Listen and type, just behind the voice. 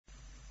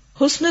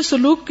حسن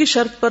سلوک کی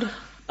شرط پر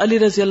علی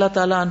رضی اللہ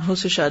تعالی عنہ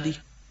سے شادی.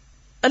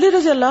 علی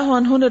رضی اللہ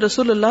عنہ نے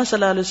رسول اللہ صلی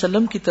اللہ علیہ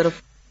وسلم کی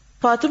طرف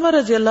فاطمہ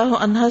رضی اللہ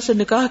عنہا سے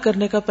نکاح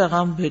کرنے کا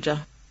پیغام بھیجا،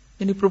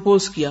 یعنی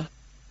پروپوز کیا.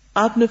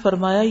 آپ نے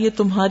فرمایا یہ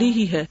تمہاری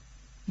ہی ہے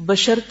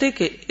بشرطے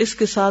کہ اس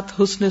کے ساتھ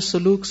حسن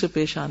سلوک سے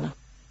پیش آنا.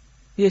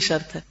 یہ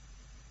شرط ہے.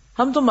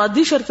 ہم تو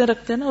مادی شرطیں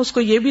رکھتے ہیں نا، اس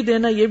کو یہ بھی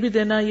دینا، یہ بھی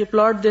دینا، یہ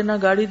پلاٹ دینا،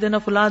 گاڑی دینا،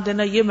 فلاں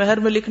دینا، یہ مہر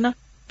میں لکھنا،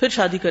 پھر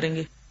شادی کریں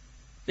گے.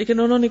 لیکن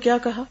انہوں نے کیا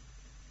کہا؟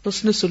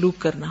 حسن سلوک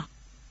کرنا.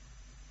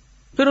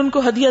 پھر ان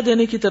کو ہدیہ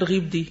دینے کی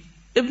ترغیب دی.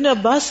 ابن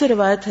عباس سے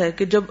روایت ہے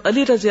کہ جب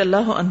علی رضی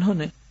اللہ عنہ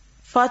نے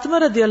فاطمہ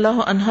رضی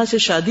اللہ عنہا سے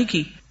شادی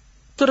کی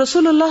تو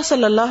رسول اللہ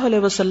صلی اللہ علیہ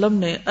وسلم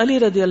نے علی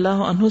رضی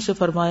اللہ عنہ سے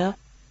فرمایا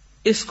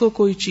اس کو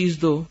کوئی چیز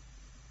دو.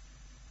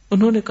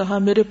 انہوں نے کہا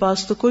میرے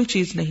پاس تو کوئی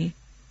چیز نہیں.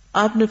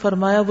 آپ نے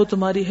فرمایا وہ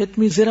تمہاری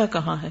حتمی زرہ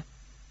کہاں ہے،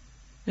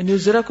 یعنی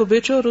اس زرہ کو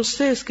بیچو اور اس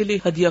سے اس کے لیے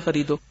ہدیہ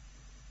خریدو.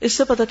 اس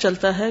سے پتہ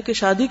چلتا ہے کہ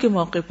شادی کے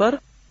موقع پر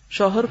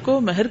شوہر کو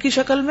مہر کی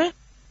شکل میں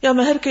یا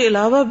مہر کے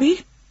علاوہ بھی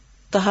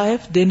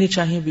تحائف دینے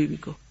چاہیے بیوی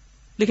کو.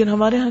 لیکن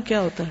ہمارے ہاں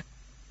کیا ہوتا ہے،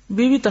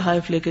 بیوی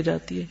تحائف لے کے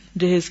جاتی ہے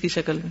جہیز کی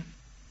شکل میں.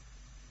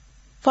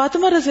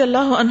 فاطمہ رضی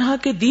اللہ عنہا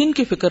کے دین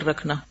کی فکر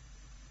رکھنا.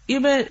 یہ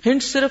میں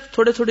ہنٹ صرف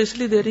تھوڑے تھوڑے اس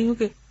لیے دے رہی ہوں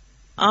کہ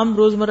عام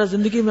روزمرہ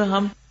زندگی میں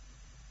ہم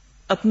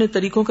اپنے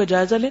طریقوں کا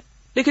جائزہ لیں،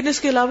 لیکن اس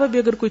کے علاوہ بھی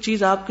اگر کوئی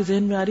چیز آپ کے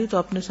ذہن میں آ رہی تو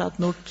اپنے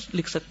ساتھ نوٹ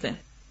لکھ سکتے ہیں.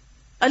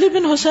 علی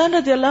بن حسین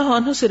رضی اللہ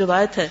عنہ سے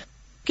روایت ہے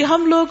کہ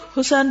ہم لوگ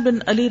حسین بن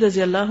علی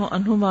رضی اللہ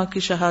عنہما کی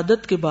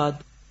شہادت کے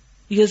بعد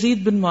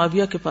یزید بن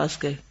معاویہ کے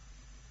پاس گئے.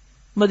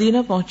 مدینہ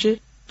پہنچے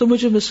تو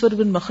مجھے مسور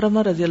بن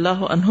مخرمہ رضی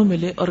اللہ عنہ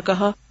ملے اور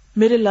کہا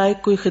میرے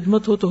لائق کوئی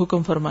خدمت ہو تو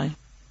حکم فرمائیں.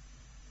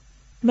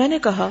 میں نے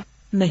کہا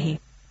نہیں.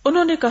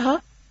 انہوں نے کہا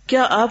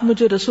کیا آپ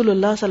مجھے رسول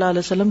اللہ صلی اللہ علیہ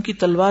وسلم کی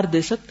تلوار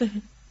دے سکتے ہیں؟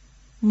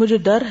 مجھے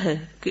ڈر ہے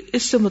کہ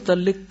اس سے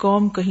متعلق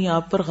قوم کہیں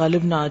آپ پر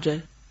غالب نہ آ جائے،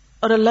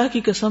 اور اللہ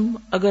کی قسم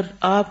اگر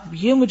آپ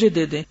یہ مجھے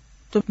دے دیں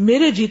تو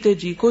میرے جیتے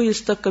جی کوئی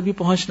اس تک کبھی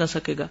پہنچ نہ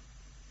سکے گا.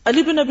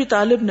 علی بن ابی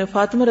طالب نے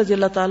فاطمہ رضی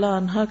اللہ تعالی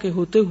عنہا کے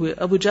ہوتے ہوئے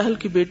ابو جہل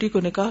کی بیٹی کو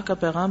نکاح کا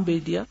پیغام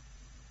بھیج دیا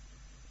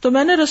تو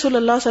میں نے رسول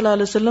اللہ صلی اللہ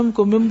علیہ وسلم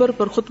کو منبر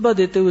پر خطبہ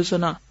دیتے ہوئے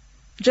سنا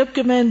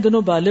جبکہ میں ان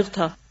دنوں بالغ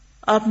تھا.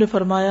 آپ نے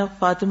فرمایا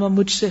فاطمہ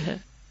مجھ سے ہے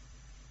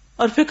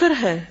اور فکر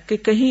ہے کہ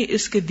کہیں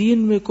اس کے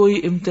دین میں کوئی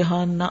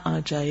امتحان نہ آ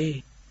جائے.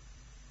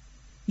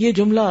 یہ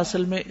جملہ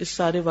اصل میں اس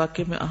سارے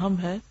واقعے میں اہم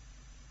ہے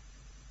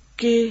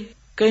کہ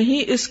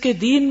کہیں اس کے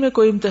دین میں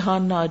کوئی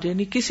امتحان نہ آ جائے،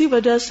 نہیں کسی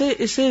وجہ سے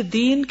اسے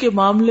دین کے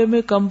معاملے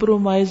میں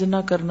کمپرومائز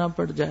نہ کرنا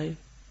پڑ جائے.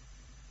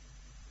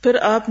 پھر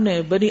آپ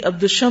نے بنی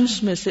عبد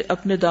الشمس میں سے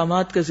اپنے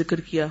داماد کا ذکر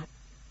کیا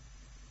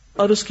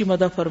اور اس کی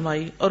مدح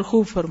فرمائی اور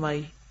خوب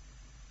فرمائی.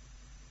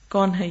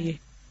 کون ہے یہ؟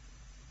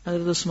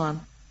 حضرت عثمان.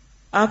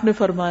 آپ نے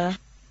فرمایا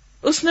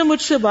اس نے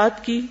مجھ سے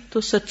بات کی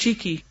تو سچی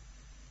کی،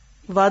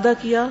 وعدہ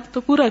کیا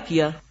تو پورا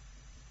کیا.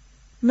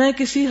 میں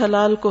کسی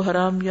حلال کو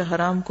حرام یا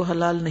حرام کو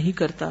حلال نہیں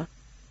کرتا،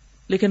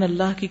 لیکن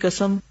اللہ کی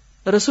قسم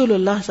رسول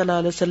اللہ صلی اللہ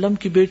علیہ وسلم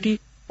کی بیٹی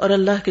اور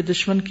اللہ کے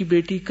دشمن کی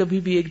بیٹی کبھی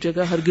بھی ایک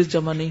جگہ ہرگز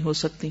جمع نہیں ہو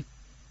سکتی.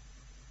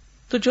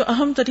 تو جو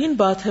اہم ترین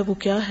بات ہے وہ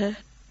کیا ہے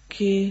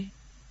کہ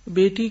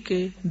بیٹی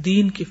کے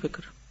دین کی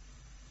فکر.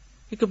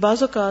 کیونکہ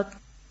بعض اوقات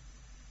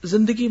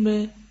زندگی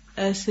میں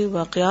ایسے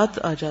واقعات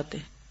آ جاتے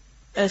ہیں،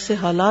 ایسے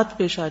حالات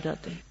پیش آ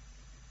جاتے ہیں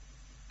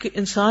کہ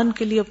انسان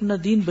کے لیے اپنا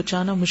دین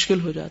بچانا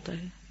مشکل ہو جاتا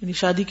ہے. یعنی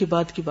شادی کے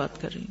بعد کی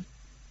بات کر رہی ہوں،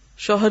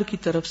 شوہر کی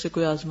طرف سے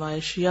کوئی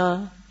آزمائش یا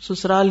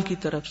سسرال کی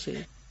طرف سے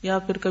یا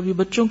پھر کبھی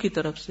بچوں کی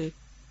طرف سے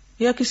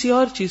یا کسی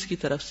اور چیز کی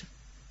طرف سے.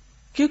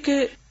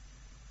 کیونکہ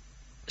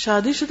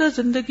شادی شدہ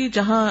زندگی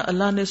جہاں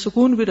اللہ نے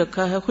سکون بھی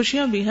رکھا ہے،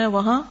 خوشیاں بھی ہیں،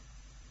 وہاں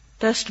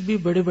ٹیسٹ بھی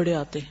بڑے بڑے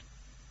آتے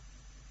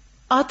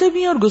بھی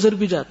ہیں اور گزر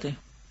بھی جاتے ہیں.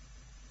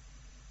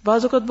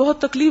 بعض اوقات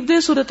بہت تکلیف دہ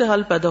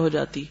صورتحال پیدا ہو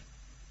جاتی.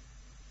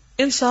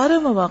 ان سارے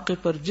مواقع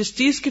پر جس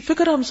چیز کی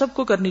فکر ہم سب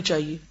کو کرنی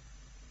چاہیے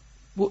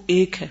وہ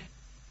ایک ہے،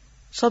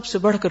 سب سے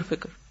بڑھ کر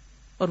فکر،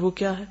 اور وہ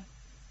کیا ہے؟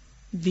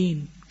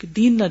 دین. کہ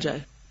دین نہ جائے،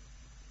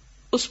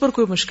 اس پر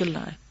کوئی مشکل نہ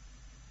آئے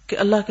کہ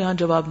اللہ کے ہاں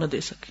جواب نہ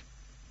دے سکے.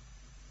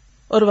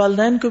 اور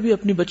والدین کو بھی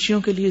اپنی بچیوں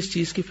کے لیے اس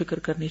چیز کی فکر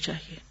کرنی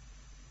چاہیے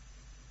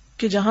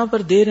کہ جہاں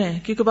پر دے رہے ہیں،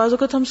 کیونکہ بعض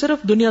اوقات ہم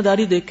صرف دنیا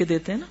داری دیکھ کے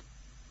دیتے ہیں نا،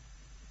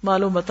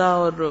 مال و متاع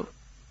اور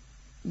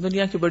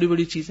دنیا کی بڑی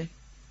بڑی چیزیں.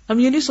 ہم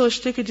یہ نہیں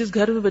سوچتے کہ جس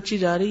گھر میں بچی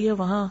جا رہی ہے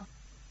وہاں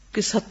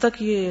کس حد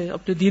تک یہ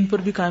اپنے دین پر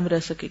بھی قائم رہ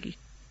سکے گی.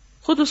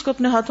 خود اس کو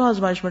اپنے ہاتھوں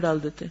آزمائش میں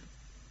ڈال دیتے.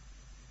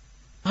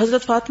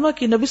 حضرت فاطمہ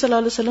کی نبی صلی اللہ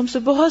علیہ وسلم سے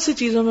بہت سی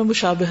چیزوں میں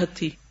مشابہت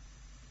تھی.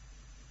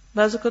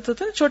 بعض اوقات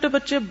ہوتا ہے نا چھوٹے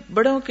بچے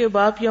بڑوں کے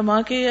باپ یا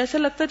ماں کے ایسے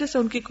لگتا ہے جیسے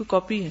ان کی کوئی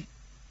کاپی ہے.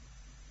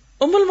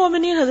 ام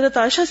المومنین حضرت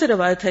عائشہ سے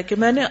روایت ہے کہ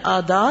میں نے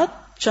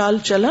عادات، چال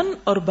چلن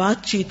اور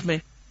بات چیت میں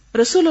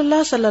رسول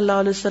اللہ صلی اللہ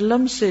علیہ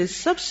وسلم سے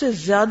سب سے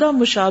زیادہ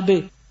مشابہ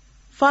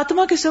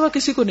فاطمہ کے سوا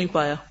کسی کو نہیں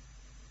پایا.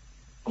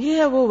 یہ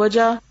ہے وہ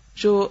وجہ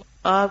جو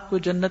آپ کو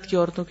جنت کی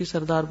عورتوں کی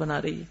سردار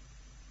بنا رہی ہے.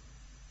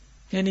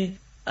 یعنی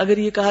اگر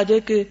یہ کہا جائے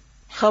کہ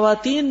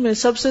خواتین میں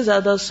سب سے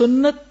زیادہ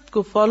سنت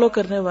کو فالو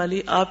کرنے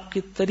والی، آپ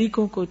کے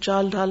طریقوں کو،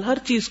 چال ڈھال، ہر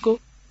چیز کو،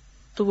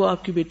 تو وہ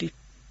آپ کی بیٹی.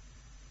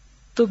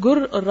 تو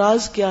گر اور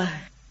راز کیا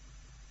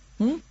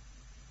ہے؟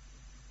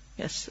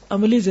 یس،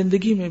 عملی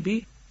زندگی میں بھی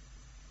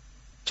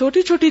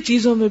چھوٹی چھوٹی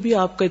چیزوں میں بھی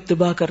آپ کا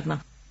اتباع کرنا،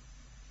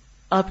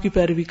 آپ کی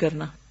پیروی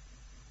کرنا.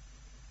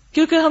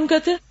 کیونکہ ہم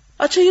کہتے ہیں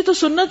اچھا یہ تو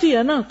سنت ہی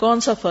ہے نا،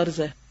 کون سا فرض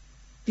ہے؟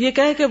 یہ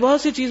کہہ کہ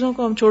بہت سی چیزوں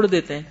کو ہم چھوڑ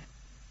دیتے ہیں.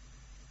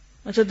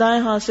 اچھا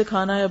دائیں ہاتھ سے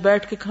کھانا یا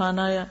بیٹھ کے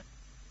کھانا، یا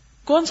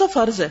کون سا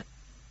فرض ہے؟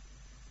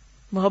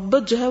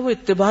 محبت جو ہے وہ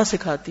اتباع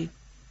سکھاتی.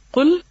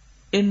 قل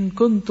ان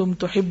کنتم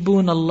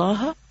تحبون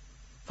اللہ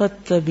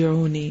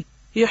فاتبعونی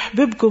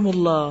یحببکم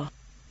اللہ.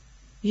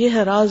 یہ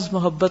ہے راز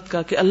محبت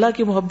کا کہ اللہ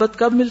کی محبت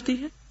کب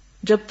ملتی ہے؟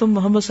 جب تم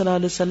محمد صلی اللہ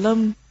علیہ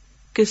وسلم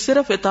کے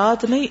صرف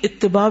اطاعت نہیں،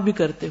 اتباع بھی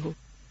کرتے ہو،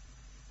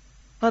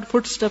 ہر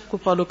فٹ سٹیپ کو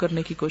فالو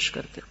کرنے کی کوشش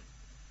کرتے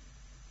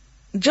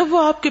ہو. جب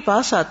وہ آپ کے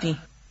پاس آتی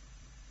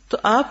تو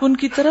آپ ان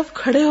کی طرف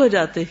کھڑے ہو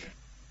جاتے،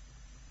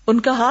 ان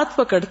کا ہاتھ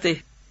پکڑتے،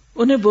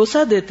 انہیں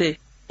بوسہ دیتے،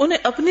 انہیں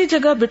اپنی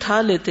جگہ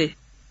بٹھا لیتے،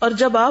 اور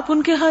جب آپ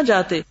ان کے ہاں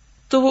جاتے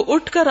تو وہ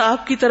اٹھ کر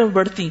آپ کی طرف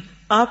بڑھتی،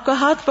 آپ کا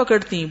ہاتھ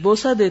پکڑتی،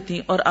 بوسہ دیتی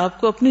اور آپ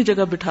کو اپنی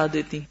جگہ بٹھا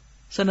دیتی.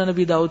 سنن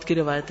نبی داؤد کی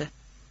روایت ہے.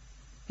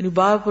 یعنی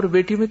باپ اور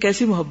بیٹی میں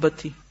کیسی محبت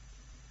تھی.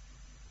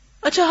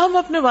 اچھا ہم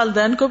اپنے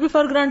والدین کو بھی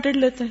فار گرانٹیڈ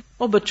لیتے ہیں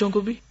اور بچوں کو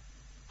بھی.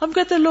 ہم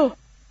کہتے ہیں لو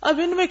اب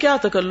ان میں کیا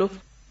تکلف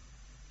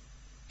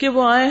کہ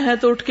وہ آئے ہیں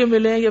تو اٹھ کے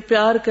ملیں یا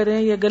پیار کریں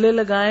یا گلے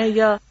لگائیں،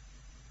 یا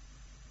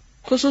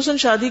خصوصاً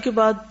شادی کے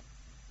بعد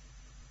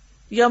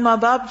یا ماں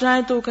باپ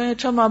جائیں تو کہیں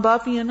اچھا ماں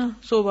باپ ہی ہے نا،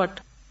 سو واٹ.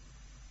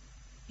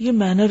 یہ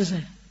مینرز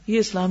ہیں، یہ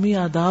اسلامی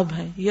آداب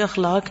ہیں، یہ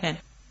اخلاق ہیں.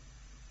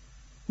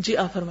 جی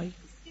آپ فرمائیے.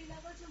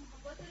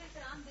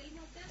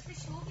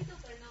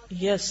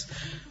 یس،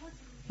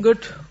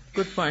 گڈ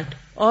پوائنٹ.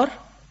 اور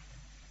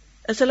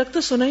ایسا لگتا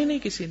ہے سنا ہی نہیں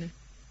کسی نے،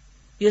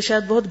 یہ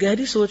شاید بہت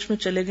گہری سوچ میں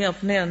چلے گئے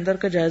اپنے اندر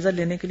کا جائزہ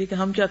لینے کے لیے کہ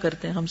ہم کیا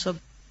کرتے ہیں.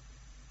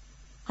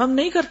 ہم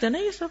نہیں کرتے نا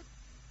یہ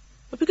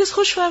سب، کس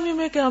خوش فہمی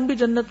میں کہ ہم بھی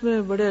جنت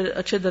میں بڑے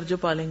اچھے درجے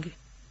پالیں گے.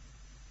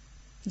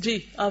 جی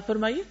آپ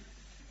فرمائیے.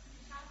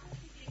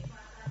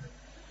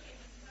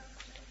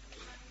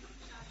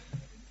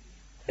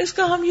 اس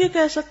کا ہم یہ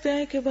کہہ سکتے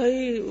ہیں کہ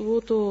بھائی وہ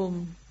تو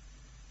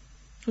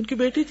ان کی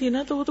بیٹی تھی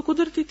نا، تو وہ تو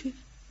قدرتی تھی.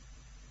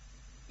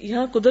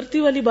 یہاں قدرتی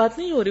والی بات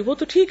نہیں ہو رہی. وہ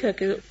تو ٹھیک ہے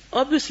کہ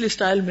obviously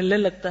اسٹائل ملنے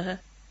لگتا ہے،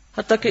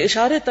 حتیٰ کہ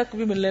اشارے تک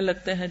بھی ملنے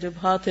لگتے ہیں جب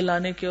ہاتھ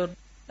ہلانے کے اور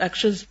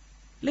ایکشنز،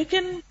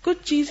 لیکن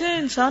کچھ چیزیں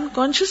انسان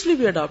کانشیسلی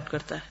بھی اڈاپٹ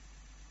کرتا ہے.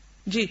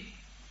 جی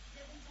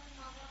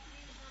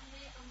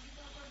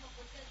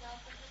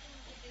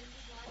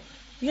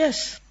یس،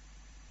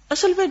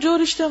 اصل میں جو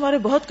رشتے ہمارے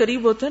بہت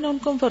قریب ہوتے ہیں نا، ان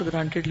کو ہم فار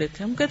گرانٹیڈ لیتے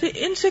ہیں. ہم کہتے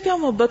ہیں ان سے کیا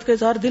محبت کا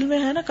اظہار دل میں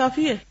ہے نا،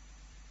 کافی ہے.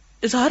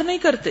 اظہار نہیں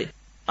کرتے،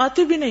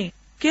 آتے بھی نہیں،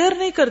 کیئر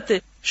نہیں کرتے،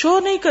 شو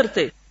نہیں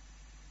کرتے،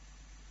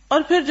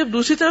 اور پھر جب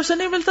دوسری طرف سے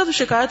نہیں ملتا تو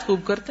شکایت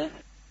خوب کرتے ہیں.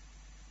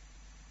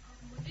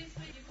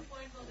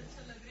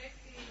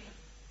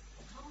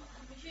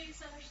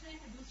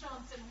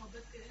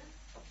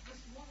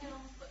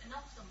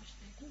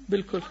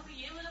 بالکل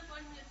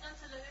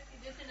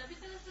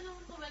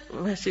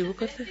ویسے وہ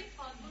کرتے،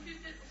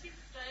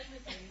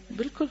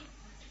 بالکل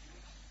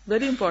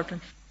ویری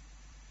امپورٹنٹ.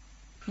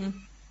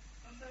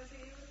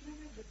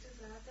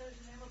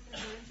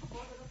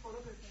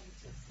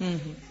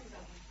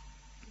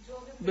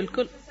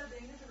 بالکل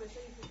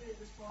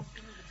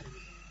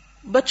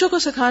بچوں کو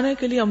سکھانے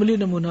کے لیے عملی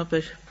نمونہ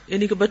پیش،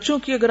 یعنی کہ بچوں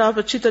کی اگر آپ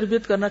اچھی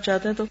تربیت کرنا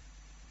چاہتے ہیں تو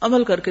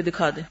عمل کر کے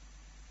دکھا دیں،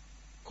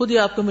 خود ہی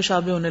آپ کے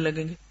مشابہ ہونے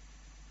لگیں گے.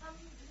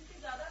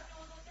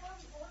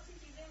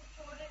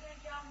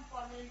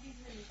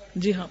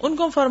 جی ہاں، ان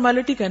کو ہم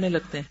فارمیلٹی کہنے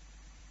لگتے ہیں،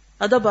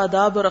 ادب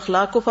آداب اور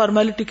اخلاق کو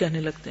فارمیلٹی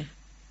کہنے لگتے ہیں.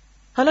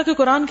 حالانکہ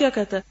قرآن کیا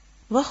کہتا ہے؟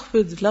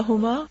 وَاخْفِضْ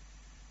لَهُمَا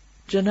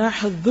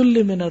جَنَاحَ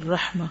الذُّلِّ مِنَ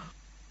الرَّحْمَةِ.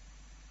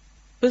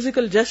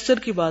 فزیکل جیسچر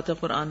کی بات ہے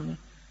قرآن میں،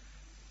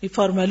 یہ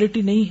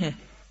فارمیلٹی نہیں ہے.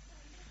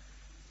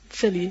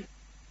 چلیے،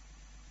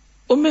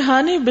 ام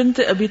ہانی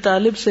بنت ابی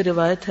طالب سے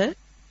روایت ہے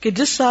کہ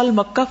جس سال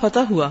مکہ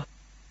فتح ہوا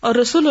اور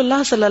رسول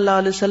اللہ صلی اللہ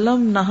علیہ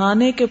وسلم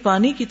نہانے کے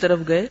پانی کی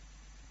طرف گئے،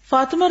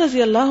 فاطمہ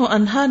رضی اللہ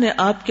عنہا نے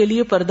آپ کے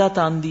لیے پردہ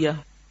تان دیا،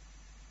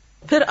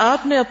 پھر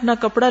آپ نے اپنا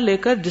کپڑا لے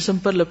کر جسم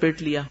پر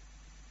لپیٹ لیا.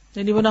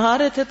 یعنی وہ نہا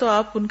رہے تھے تو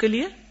آپ ان کے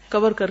لیے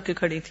کور کر کے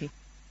کھڑی تھی،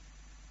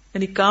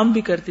 یعنی کام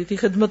بھی کرتی تھی،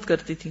 خدمت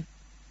کرتی تھی.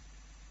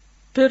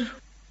 پھر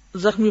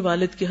زخمی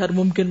والد کی ہر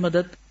ممکن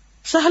مدد.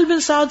 سہل بن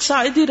سعد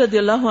ساعدی رضی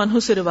اللہ عنہ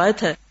سے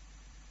روایت ہے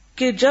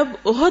کہ جب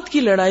احد کی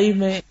لڑائی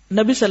میں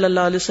نبی صلی اللہ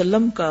علیہ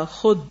وسلم کا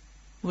خود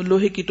وہ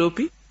لوہے کی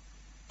ٹوپی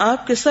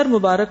آپ کے سر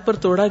مبارک پر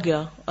توڑا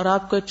گیا اور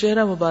آپ کا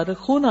چہرہ مبارک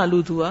خون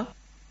آلود ہوا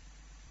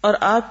اور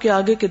آپ کے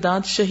آگے کے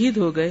دانت شہید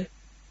ہو گئے،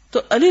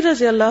 تو علی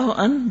رضی اللہ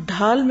عنہ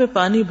ڈھال میں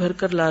پانی بھر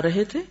کر لا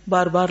رہے تھے،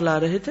 بار بار لا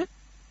رہے تھے،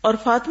 اور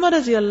فاطمہ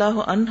رضی اللہ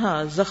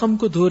عنہا زخم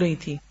کو دھو رہی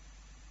تھی.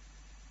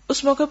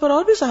 اس موقع پر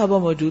اور بھی صحابہ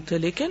موجود تھے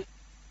لیکن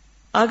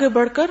آگے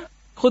بڑھ کر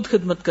خود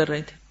خدمت کر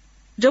رہے تھے.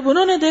 جب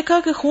انہوں نے دیکھا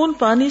کہ خون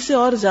پانی سے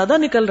اور زیادہ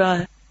نکل رہا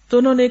ہے تو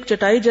انہوں نے ایک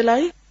چٹائی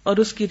جلائی اور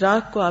اس کی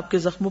راکھ کو آپ کے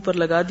زخموں پر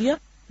لگا دیا،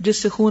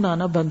 جس سے خون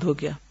آنا بند ہو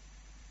گیا.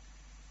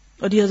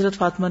 اور یہ حضرت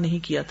فاطمہ نے ہی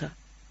کیا تھا،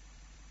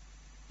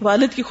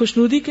 والد کی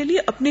خوشنودی کے لیے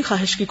اپنی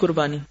خواہش کی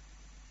قربانی.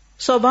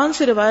 صوبان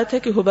سے روایت ہے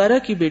کہ حبیرہ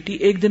کی بیٹی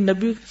ایک دن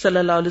نبی صلی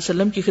اللہ علیہ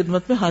وسلم کی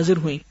خدمت میں حاضر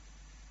ہوئی.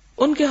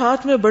 ان کے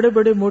ہاتھ میں بڑے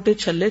بڑے موٹے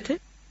چھلے تھے.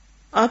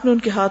 آپ نے ان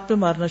کے ہاتھ پہ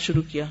مارنا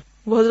شروع کیا.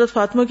 وہ حضرت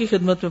فاطمہ کی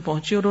خدمت میں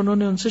پہنچی اور انہوں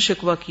نے ان سے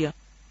شکوہ کیا.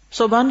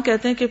 صوبان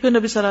کہتے ہیں کہ پھر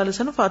نبی صلی اللہ علیہ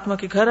وسلم فاطمہ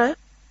کے گھر آئے.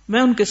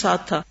 میں ان کے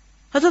ساتھ تھا.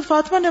 حضرت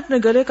فاطمہ نے اپنے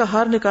گلے کا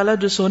ہار نکالا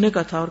جو سونے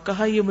کا تھا اور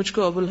کہا یہ مجھ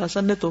کو ابو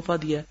الحسن نے تحفہ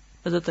دیا ہے.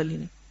 حضرت علی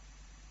نے.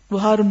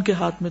 وہ ہار ان کے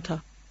ہاتھ میں تھا.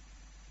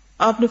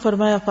 آپ نے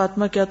فرمایا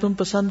فاطمہ کیا تم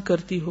پسند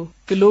کرتی ہو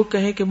کہ لوگ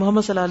کہیں کہ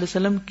محمد صلی اللہ علیہ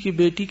وسلم کی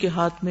بیٹی کے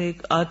ہاتھ میں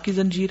ایک آگ کی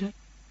زنجیر ہے؟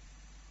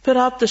 پھر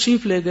آپ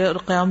تشریف لے گئے اور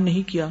قیام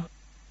نہیں کیا.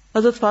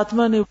 حضرت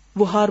فاطمہ نے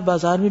وہ ہار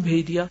بازار میں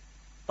بھیج دیا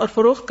اور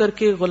فروخت کر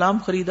کے غلام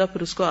خریدا,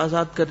 پھر اس کو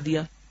آزاد کر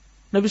دیا.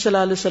 نبی صلی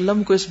اللہ علیہ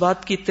وسلم کو اس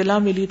بات کی اطلاع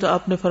ملی تو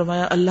آپ نے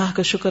فرمایا اللہ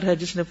کا شکر ہے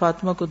جس نے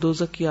فاطمہ کو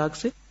دوزخ کی آگ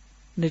سے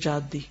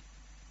نجات دی.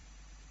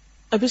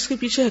 اب اس کے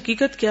پیچھے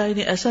حقیقت کیا ہے؟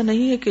 یعنی ایسا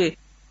نہیں ہے کہ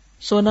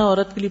سونا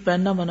عورت کے لیے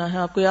پہننا منع ہے.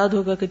 آپ کو یاد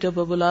ہوگا کہ جب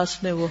ابو العاص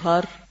نے وہ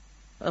ہار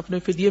اپنے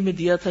فدیے میں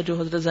دیا تھا جو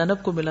حضرت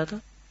زینب کو ملا تھا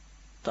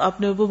تو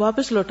آپ نے وہ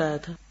واپس لوٹایا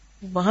تھا.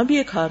 وہاں بھی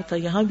ایک ہار تھا,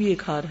 یہاں بھی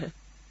ایک ہار ہے.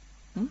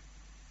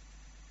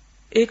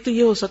 ایک تو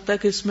یہ ہو سکتا ہے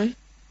کہ اس میں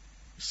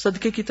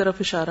صدقے کی طرف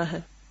اشارہ ہے,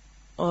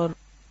 اور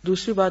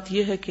دوسری بات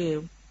یہ ہے کہ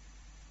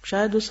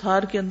شاید اس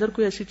ہار کے اندر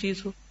کوئی ایسی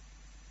چیز ہو,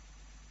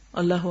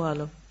 اللہ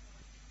عالم.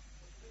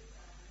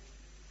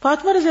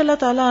 فاطمہ رضی اللہ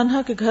تعالی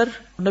عنہا کے گھر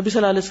نبی صلی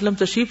اللہ علیہ وسلم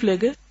تشریف لے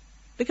گئے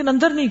لیکن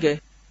اندر نہیں گئے.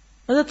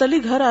 حضرت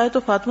علی گھر آئے تو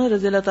فاطمہ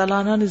رضی اللہ تعالی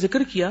عنہا نے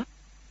ذکر کیا.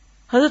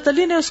 حضرت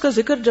علی نے اس کا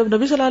ذکر جب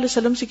نبی صلی اللہ علیہ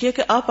وسلم سے کیا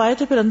کہ آپ آئے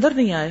تھے پھر اندر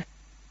نہیں آئے,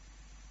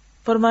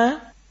 فرمایا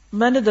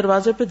میں نے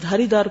دروازے پہ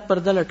دھاری دار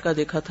پردہ لٹکا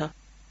دیکھا تھا.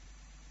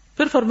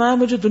 پھر فرمایا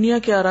مجھے دنیا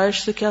کے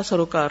آرائش سے کیا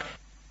سروکار.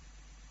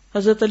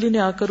 حضرت علی نے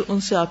آ کر ان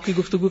سے آپ کی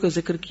گفتگو کا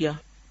ذکر کیا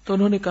تو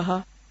انہوں نے کہا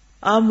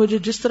آپ مجھے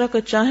جس طرح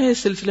کا چاہیں اس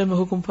سلسلے میں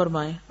حکم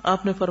فرمائیں.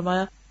 آپ نے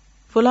فرمایا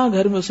فلاں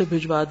گھر میں اسے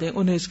بھجوا دیں,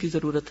 انہیں اس کی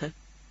ضرورت ہے,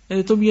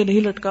 یعنی تم یہ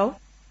نہیں لٹکاؤ,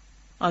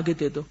 آگے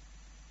دے دو.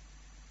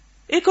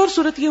 ایک اور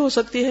صورت یہ ہو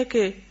سکتی ہے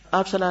کہ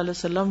آپ صلی اللہ علیہ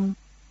وسلم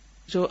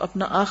جو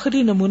اپنا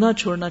آخری نمونہ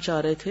چھوڑنا چاہ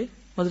رہے تھے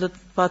حضرت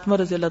فاطمہ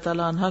رضی اللہ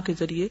تعالی عنہا کے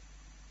ذریعے,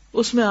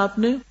 اس میں آپ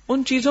نے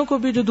ان چیزوں کو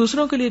بھی جو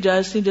دوسروں کے لیے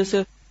جائز تھیں,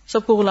 جیسے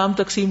سب کو غلام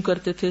تقسیم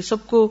کرتے تھے,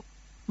 سب کو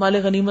مال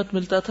غنیمت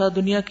ملتا تھا,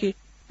 دنیا کی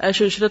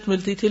عیش و عشرت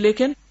ملتی تھی,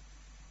 لیکن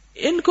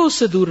ان کو اس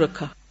سے دور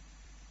رکھا,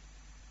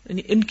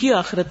 یعنی ان کی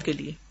آخرت کے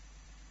لیے.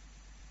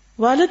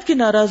 والد کی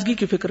ناراضگی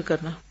کی فکر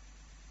کرنا.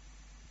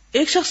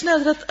 ایک شخص نے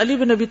حضرت علی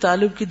بن ابی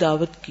طالب کی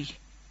دعوت کی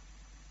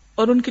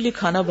اور ان کے لیے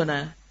کھانا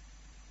بنایا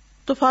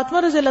تو فاطمہ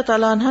رضی اللہ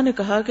تعالی عنہا نے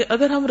کہا کہ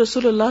اگر ہم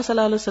رسول اللہ صلی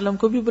اللہ علیہ وسلم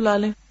کو بھی بلا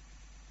لیں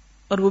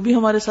اور وہ بھی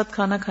ہمارے ساتھ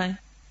کھانا کھائیں.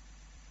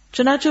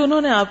 چنانچہ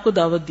انہوں نے آپ کو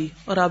دعوت دی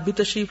اور آپ بھی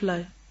تشریف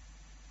لائے.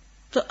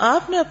 تو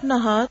آپ نے اپنا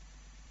ہاتھ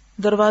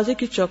دروازے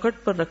کی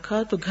چوکھٹ پر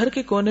رکھا تو گھر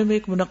کے کونے میں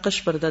ایک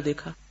منقش پردہ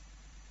دیکھا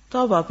تو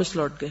آپ واپس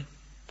لوٹ گئے.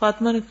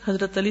 فاطمہ نے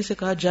حضرت علی سے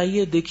کہا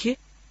جائیے دیکھیے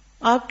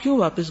آپ کیوں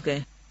واپس گئے.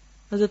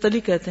 حضرت علی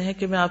کہتے ہیں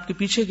کہ میں آپ کے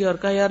پیچھے گیا اور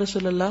کہا یا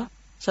رسول اللہ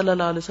صلی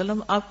اللہ علیہ وسلم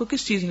آپ کو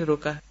کس چیز نے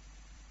روکا ہے؟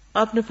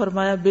 آپ نے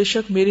فرمایا بے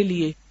شک میرے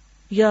لیے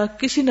یا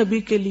کسی نبی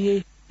کے لیے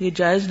یہ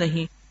جائز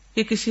نہیں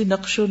کہ کسی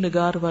نقش و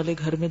نگار والے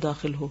گھر میں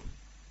داخل ہو,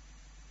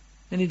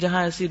 یعنی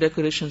جہاں ایسی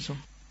ڈیکوریشنز ہوں.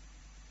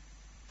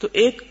 تو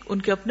ایک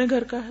ان کے اپنے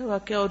گھر کا ہے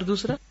واقعہ اور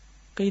دوسرا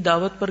کہیں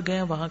دعوت پر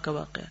گئے وہاں کا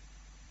واقعہ.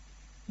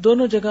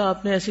 دونوں جگہ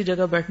آپ نے ایسی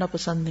جگہ بیٹھنا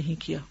پسند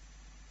نہیں کیا.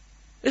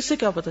 اس سے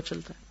کیا پتہ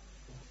چلتا ہے؟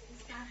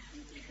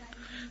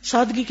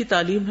 سادگی کی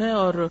تعلیم ہے,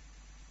 اور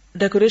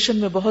ڈیکوریشن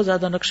میں بہت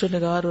زیادہ نقش و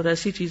نگار اور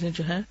ایسی چیزیں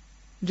جو ہیں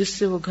جس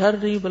سے وہ گھر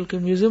نہیں بلکہ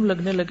میوزیم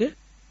لگنے لگے,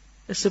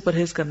 اس سے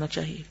پرہیز کرنا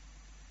چاہیے,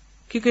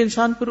 کیونکہ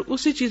انسان پھر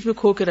اسی چیز میں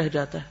کھو کے رہ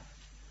جاتا ہے.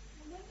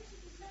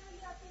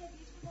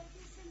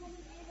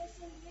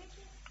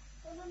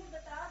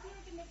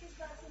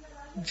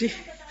 جی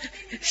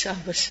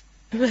شاباش,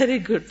 ویری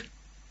گڈ.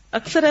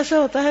 اکثر ایسا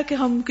ہوتا ہے کہ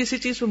ہم کسی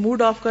چیز پہ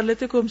موڈ آف کر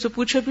لیتے, کوئی ہم سے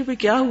پوچھے بھی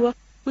کیا ہوا,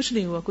 کچھ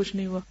نہیں ہوا, کچھ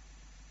نہیں ہوا,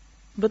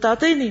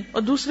 بتاتے ہی نہیں,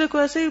 اور دوسرے کو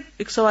ایسے ہی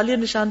ایک سوالیہ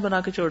نشان بنا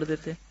کے چھوڑ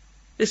دیتے.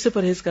 اس سے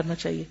پرہیز کرنا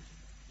چاہیے.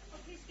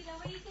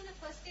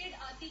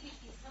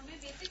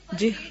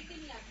 جی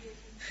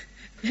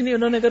یعنی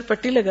انہوں نے اگر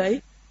پٹی لگائی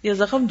یا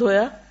زخم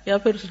دھویا یا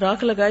پھر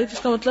راکھ لگائی جس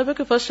کا مطلب ہے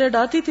کہ فرسٹ ایڈ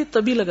آتی تھی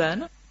تبھی لگایا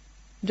نا.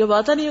 جب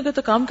آتا نہیں ہوگا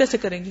تو کام کیسے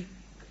کریں گے؟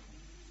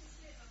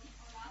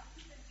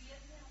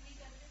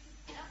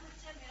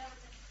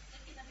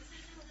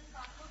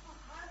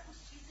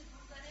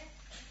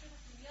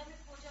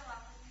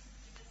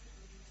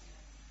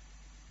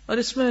 اور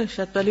اس میں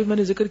شاید پہلے میں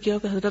نے ذکر کیا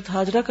کہ حضرت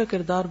ہاجرہ کا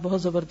کردار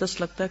بہت زبردست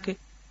لگتا ہے کہ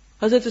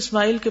حضرت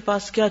اسماعیل کے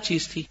پاس کیا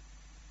چیز تھی,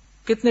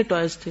 کتنے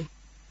ٹوائز تھے,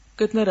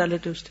 کتنے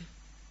ریلیٹیوز تھے,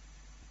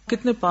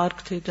 کتنے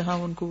پارک تھے جہاں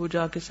ان کو وہ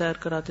جا کے سیر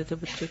کراتے تھے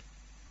بچے,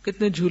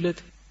 کتنے جھولے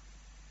تھے,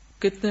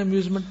 کتنے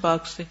امیوزمنٹ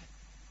پارکس تھے,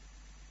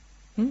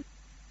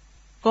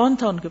 کون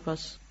تھا ان کے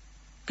پاس,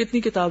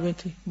 کتنی کتابیں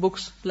تھی,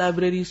 بکس,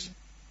 لائبریریز,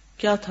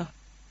 کیا تھا؟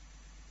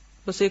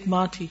 بس ایک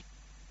ماں تھی,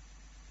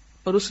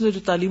 اور اس نے جو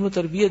تعلیم و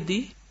تربیت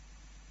دی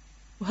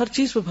وہ ہر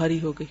چیز پہ بھاری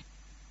ہو گئی.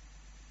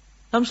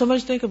 ہم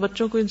سمجھتے ہیں کہ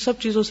بچوں کو ان سب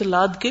چیزوں سے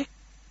لاد کے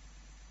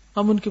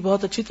ہم ان کی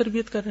بہت اچھی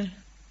تربیت کر رہے ہیں.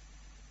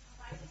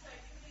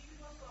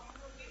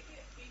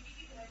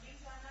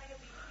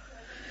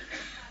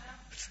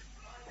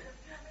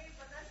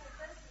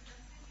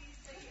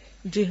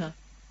 جی ہاں،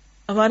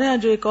 ہمارے ہاں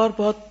جو ایک اور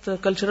بہت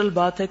کلچرل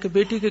بات ہے کہ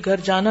بیٹی کے گھر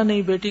جانا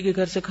نہیں، بیٹی کے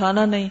گھر سے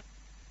کھانا نہیں،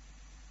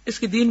 اس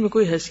کی دین میں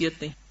کوئی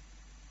حیثیت نہیں،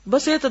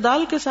 بس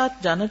اعتدال کے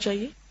ساتھ جانا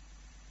چاہیے۔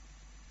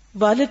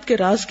 والد کے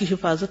راز کی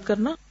حفاظت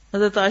کرنا،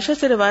 حضرت عائشہ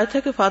سے روایت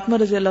ہے کہ فاطمہ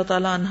رضی اللہ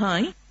تعالی عنہا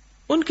آئیں،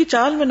 ان کی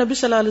چال میں نبی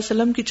صلی اللہ علیہ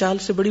وسلم کی چال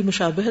سے بڑی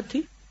مشابہت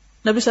تھی۔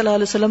 نبی صلی اللہ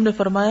علیہ وسلم نے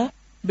فرمایا،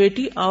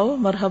 بیٹی آؤ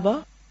مرحبا،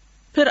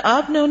 پھر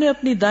آپ نے انہیں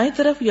اپنی دائیں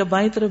طرف یا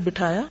بائیں طرف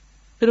بٹھایا،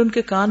 پھر ان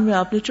کے کان میں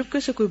آپ نے چپکے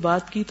سے کوئی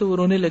بات کی تو وہ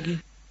رونے لگی۔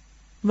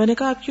 میں نے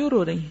کہا آپ کیوں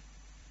رو رہی ہیں؟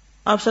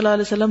 آپ صلی اللہ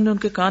علیہ وسلم نے ان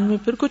کے کان میں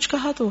پھر کچھ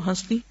کہا تو وہ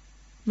ہنس دی۔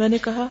 میں نے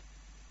کہا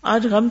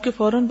آج غم کے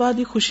فوراً بعد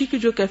یہ خوشی کی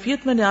جو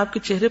کیفیت میں نے آپ کے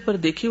چہرے پر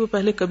دیکھی وہ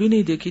پہلے کبھی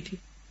نہیں دیکھی تھی۔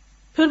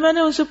 پھر میں نے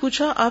ان سے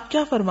پوچھا آپ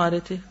کیا فرما رہے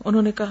تھے؟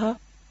 انہوں نے کہا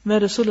میں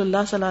رسول اللہ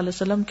صلی اللہ علیہ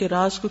وسلم کے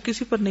راز کو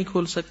کسی پر نہیں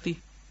کھول سکتی،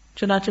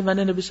 چنانچہ میں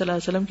نے نبی صلی اللہ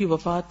علیہ وسلم کی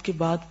وفات کے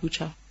بعد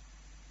پوچھا۔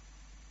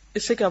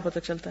 اس سے کیا پتہ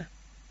چلتا ہے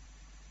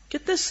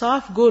کتنے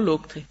صاف گو لوگ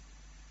تھے۔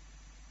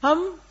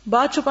 ہم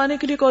بات چھپانے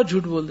کے لیے ایک اور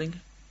جھوٹ بول دیں گے،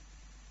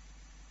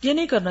 یہ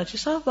نہیں کرنا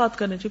چاہیے، صاف بات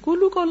کرنی چاہیے،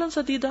 قولوا قولا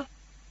سدیدا،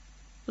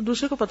 تو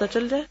دوسرے کو پتہ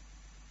چل جائے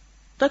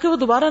تاکہ وہ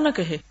دوبارہ نہ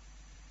کہے۔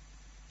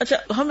 اچھا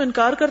ہم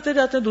انکار کرتے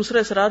جاتے ہیں، دوسرا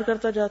اصرار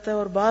کرتا جاتا ہے،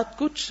 اور بات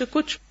کچھ سے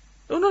کچھ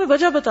انہوں نے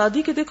وجہ بتا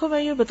دی کہ دیکھو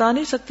میں یہ بتا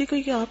نہیں سکتی کہ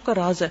یہ آپ کا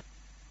راز ہے،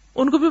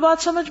 ان کو بھی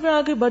بات سمجھ میں آ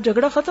گئی، بات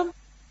جھگڑا ختم،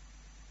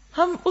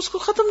 ہم اس کو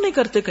ختم نہیں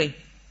کرتے کہیں۔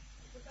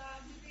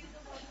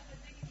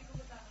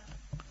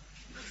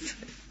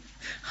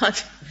 ہاں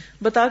جی،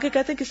 بتا کے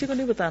کہتے ہیں کسی کو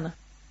نہیں بتانا،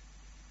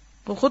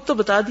 وہ خود تو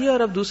بتا دیا اور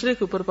اب دوسرے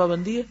کے اوپر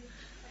پابندی ہے۔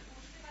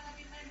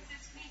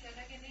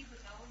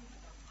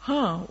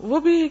 ہاں وہ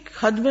بھی ایک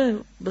حد میں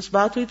بس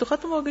بات ہوئی تو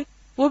ختم ہو گئی،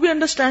 وہ بھی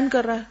انڈرسٹینڈ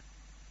کر رہا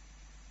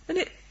ہے۔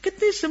 یعنی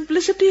کتنی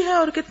سمپلسٹی ہے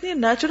اور کتنی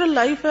نیچرل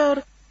لائف ہے، اور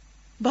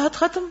بات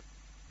ختم،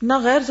 نہ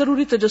غیر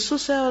ضروری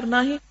تجسس ہے اور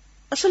نہ ہی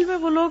اصل میں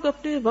وہ لوگ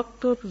اپنے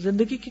وقت اور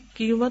زندگی کی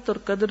قیمت اور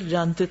قدر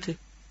جانتے تھے،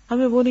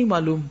 ہمیں وہ نہیں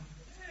معلوم۔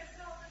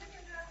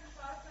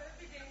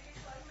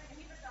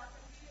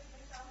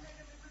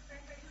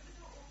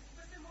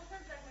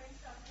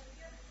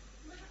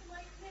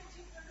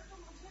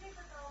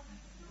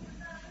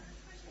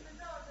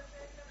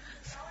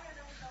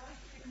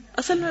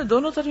 اصل میں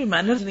دونوں طرف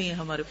مینرز نہیں ہے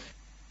ہمارے،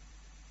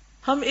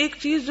 ہم ایک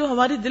چیز جو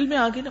ہماری دل میں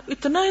آ گئی نا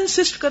اتنا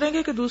انسسٹ کریں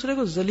گے کہ دوسرے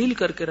کو ذلیل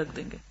کر کے رکھ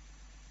دیں گے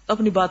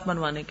اپنی بات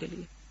منوانے کے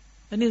لیے۔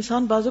 یعنی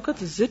انسان بعض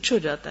اوقات ضد ہو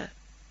جاتا ہے،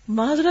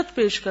 معذرت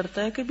پیش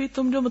کرتا ہے کہ بھی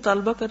تم جو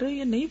مطالبہ کر رہے ہو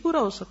یہ نہیں پورا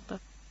ہو سکتا،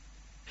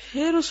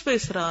 پھر اس پہ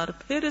اصرار،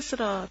 پھر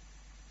اصرار،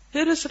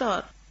 پھر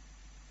اصرار،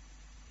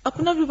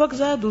 اپنا بھی وقت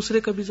ضائع، دوسرے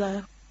کا بھی ضائع۔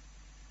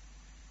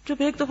 جب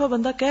ایک دفعہ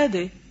بندہ کہہ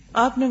دے،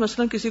 آپ نے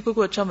مثلا کسی کو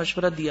کوئی اچھا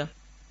مشورہ دیا،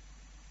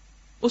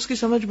 اس کی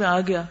سمجھ میں آ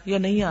گیا یا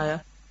نہیں آیا،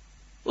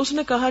 اس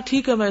نے کہا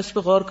ٹھیک ہے میں اس پہ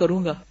غور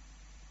کروں گا،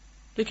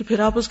 لیکن پھر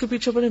آپ اس کے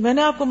پیچھے پڑے، میں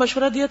نے آپ کو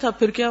مشورہ دیا تھا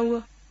پھر کیا ہوا،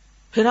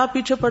 پھر آپ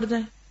پیچھے پڑ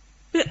جائیں،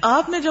 پھر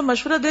آپ نے جب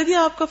مشورہ دے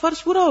دیا آپ کا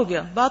فرض پورا ہو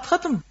گیا، بات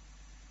ختم۔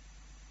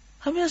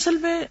 ہمیں اصل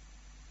میں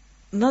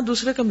نہ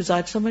دوسرے کا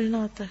مزاج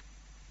سمجھنا آتا ہے،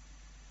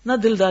 نہ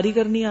دلداری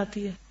کرنی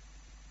آتی ہے،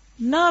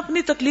 نہ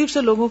اپنی تکلیف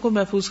سے لوگوں کو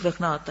محفوظ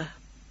رکھنا آتا ہے،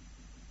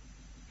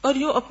 اور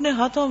یوں اپنے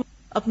ہاتھوں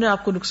اپنے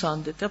آپ کو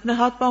نقصان دیتے، اپنے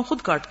ہاتھ پاؤں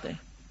خود کاٹتے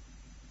ہیں،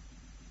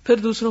 پھر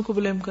دوسروں کو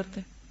بلیم کرتے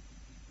ہیں۔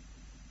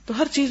 تو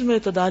ہر چیز میں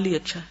اعتدال ہی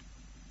اچھا ہے،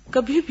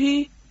 کبھی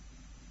بھی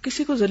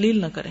کسی کو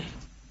ذلیل نہ کریں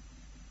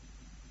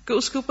کہ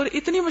اس کے اوپر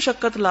اتنی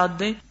مشقت لاد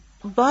دیں،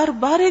 بار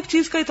بار ایک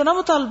چیز کا اتنا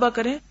مطالبہ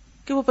کریں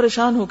کہ وہ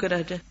پریشان ہو کے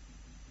رہ جائے،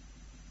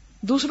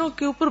 دوسروں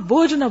کے اوپر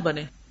بوجھ نہ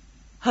بنے،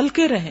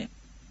 ہلکے رہیں۔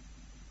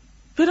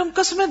 پھر ہم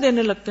قسمیں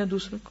دینے لگتے ہیں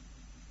دوسروں کو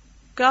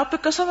کہ آپ پہ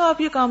قسم ہے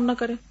آپ یہ کام نہ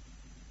کریں،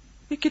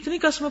 یہ کتنی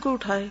قسموں کو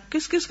اٹھائے،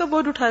 کس کس کا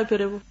بوجھ اٹھائے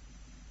پھرے وہ۔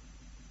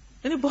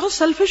 یعنی بہت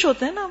سیلفش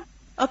ہوتے ہیں نا،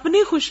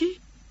 اپنی خوشی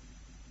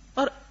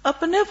اور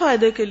اپنے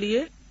فائدے کے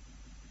لیے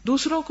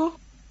دوسروں کو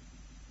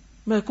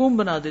محکوم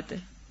بنا دیتے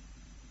ہیں،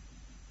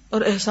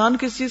 اور احسان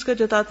کس چیز کا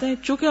جتاتے ہیں؟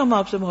 چونکہ ہم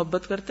آپ سے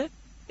محبت کرتے ہیں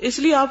اس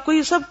لیے آپ کو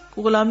یہ سب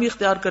غلامی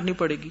اختیار کرنی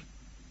پڑے گی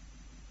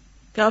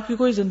کہ آپ کی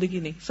کوئی زندگی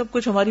نہیں، سب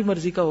کچھ ہماری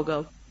مرضی کا ہوگا۔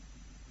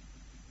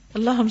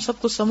 اللہ ہم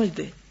سب کو سمجھ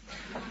دے۔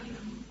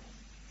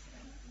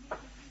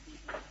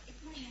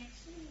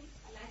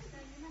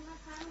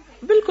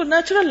 بالکل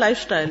نیچرل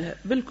لائف سٹائل ہے،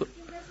 بالکل۔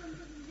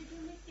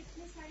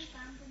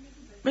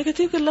 میں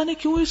کہتی ہوں کہ اللہ نے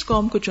کیوں اس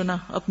قوم کو چنا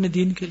اپنے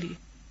دین کے لیے،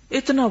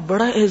 اتنا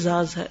بڑا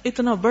اعزاز ہے،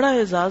 اتنا بڑا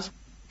اعزاز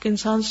کہ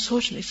انسان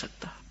سوچ نہیں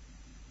سکتا،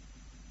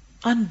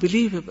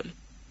 انبلیویبل۔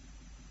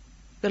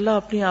 اللہ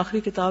اپنی آخری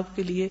کتاب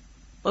کے لیے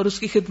اور اس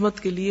کی خدمت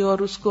کے لیے اور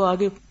اس کو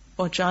آگے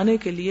پہنچانے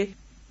کے لیے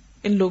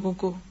ان لوگوں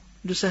کو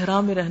جو صحرا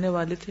میں رہنے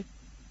والے تھے،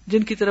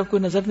 جن کی طرف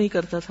کوئی نظر نہیں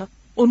کرتا تھا،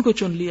 ان کو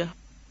چن لیا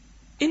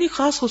انہی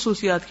خاص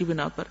خصوصیات کی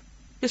بنا پر۔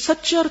 یہ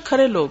سچے اور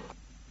کھرے لوگ،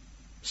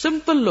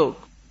 سمپل لوگ۔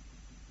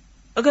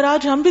 اگر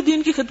آج ہم بھی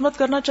دین کی خدمت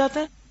کرنا چاہتے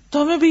ہیں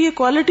تو ہمیں بھی یہ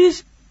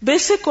کوالٹیز،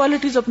 بیسک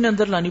کوالٹیز اپنے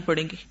اندر لانی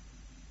پڑیں گی۔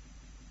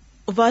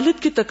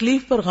 والد کی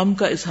تکلیف پر غم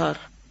کا اظہار۔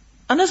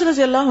 انس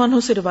رضی اللہ عنہ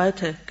سے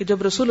روایت ہے کہ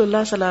جب رسول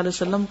اللہ صلی اللہ علیہ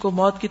وسلم کو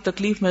موت کی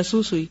تکلیف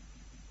محسوس ہوئی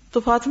تو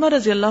فاطمہ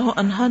رضی اللہ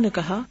عنہا نے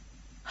کہا،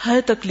 ہے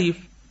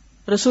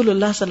تکلیف؟ رسول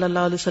اللہ صلی اللہ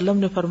علیہ وسلم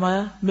نے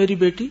فرمایا، میری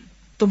بیٹی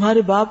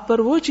تمہارے باپ پر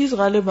وہ چیز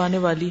غالب آنے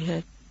والی ہے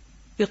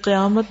کہ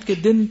قیامت کے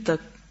دن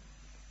تک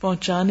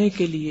پہنچانے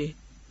کے لیے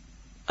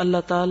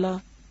اللہ تعالی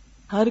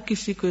ہر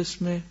کسی کو اس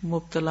میں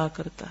مبتلا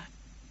کرتا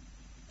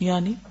ہے،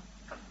 یعنی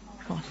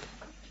موت۔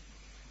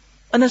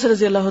 انس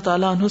رضی اللہ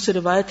تعالی عنہ سے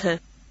روایت ہے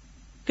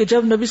کہ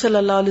جب نبی صلی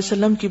اللہ علیہ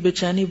وسلم کی بے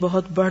چینی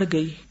بہت بڑھ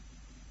گئی،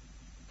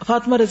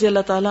 فاطمہ رضی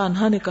اللہ تعالی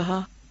عنہا نے کہا،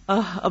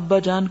 ابا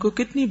جان کو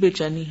کتنی بے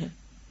چینی ہے۔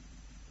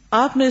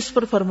 آپ نے اس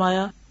پر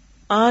فرمایا،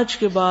 آج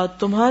کے بعد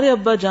تمہارے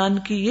ابا جان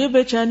کی یہ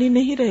بے چینی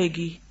نہیں رہے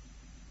گی۔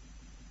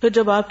 پھر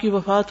جب آپ کی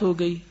وفات ہو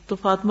گئی تو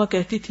فاطمہ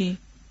کہتی تھی،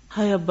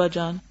 ہائے ابا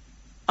جان،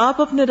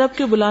 آپ اپنے رب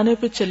کے بلانے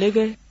پہ چلے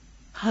گئے،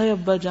 ہائے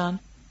ابا جان،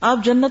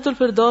 آپ جنت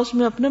الفردوس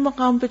میں اپنے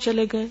مقام پہ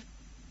چلے گئے۔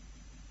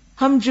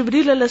 ہم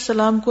جبریل علیہ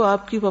السلام کو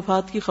آپ کی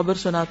وفات کی خبر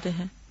سناتے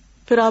ہیں،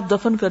 پھر آپ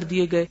دفن کر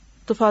دیے گئے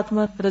تو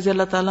فاطمہ رضی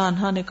اللہ تعالی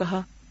عنہا نے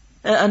کہا،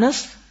 اے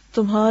انس،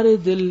 تمہارے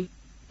دل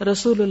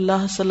رسول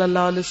اللہ صلی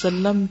اللہ علیہ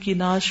وسلم کی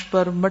نعش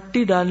پر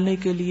مٹی ڈالنے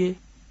کے لیے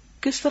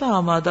کس طرح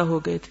آمادہ ہو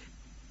گئے تھے؟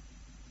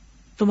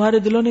 تمہارے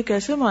دلوں نے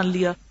کیسے مان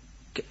لیا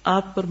کہ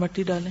آپ پر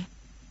مٹی ڈالیں؟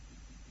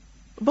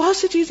 بہت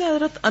سی چیزیں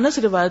حضرت انس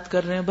روایت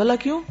کر رہے ہیں، بھلا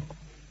کیوں؟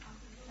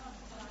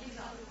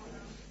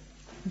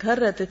 گھر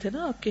رہتے تھے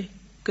نا، آپ کے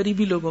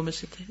قریبی لوگوں میں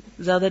سے تھے،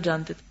 زیادہ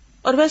جانتے تھے،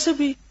 اور ویسے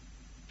بھی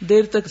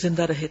دیر تک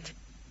زندہ رہے تھے،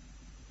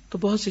 تو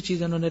بہت سی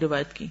چیزیں انہوں نے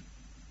روایت کی۔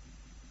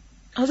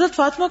 حضرت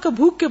فاطمہ کا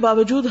بھوک کے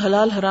باوجود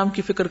حلال حرام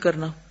کی فکر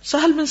کرنا۔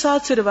 سہل بن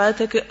سعد سے روایت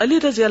ہے کہ علی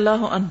رضی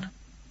اللہ عنہ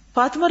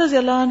فاطمہ رضی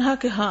اللہ عنہا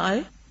کے ہاں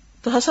آئے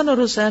تو حسن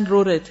اور حسین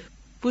رو رہے تھے۔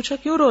 پوچھا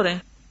کیوں رو رہے ہیں؟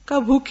 کہا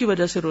بھوک کی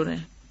وجہ سے رو رہے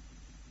ہیں۔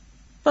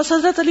 بس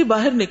حضرت علی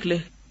باہر نکلے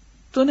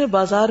تو انہیں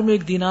بازار میں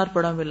ایک دینار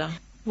پڑا ملا،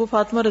 وہ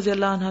فاطمہ رضی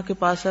اللہ عنہا کے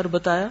پاس اور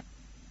بتایا۔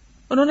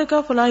 انہوں نے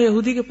کہا فلاں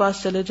یہودی کے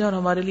پاس چلے جائیں اور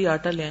ہمارے لیے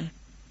آٹا لے آئیں۔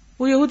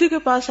 وہ یہودی کے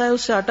پاس آئے،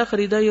 اس سے آٹا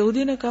خریدا۔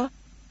 یہودی نے کہا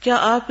کیا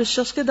آپ اس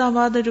شخص کے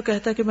داماد ہیں جو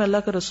کہتا ہے کہ میں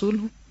اللہ کا رسول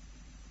ہوں؟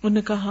 انہوں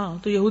نے کہا ہاں۔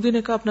 تو یہودی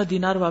نے کہا اپنا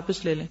دینار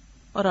واپس لے لیں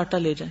اور آٹا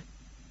لے جائیں۔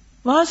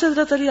 وہاں سے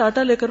حضرت علی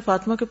آٹا لے کر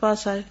فاطمہ کے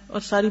پاس آئے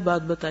اور ساری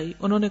بات بتائی۔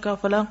 انہوں نے کہا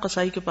فلاں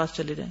قصائی کے پاس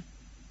چلے جائیں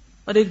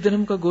اور 1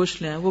 درہم کا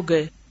گوشت لے آئے۔ وہ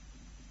گئے،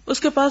 اس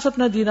کے پاس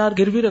اپنا دینار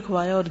گروی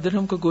رکھوایا اور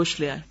درہم کا گوشت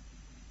لے آئے۔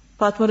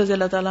 فاطمہ رضی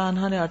اللہ تعالی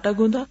عنہا نے آٹا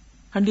گوندھا،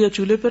 ہنڈیا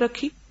چولہے پہ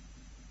رکھی،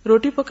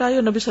 روٹی پکائی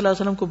اور نبی صلی اللہ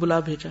علیہ وسلم کو بلا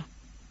بھیجا۔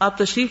 آپ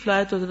تشریف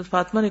لائے تو حضرت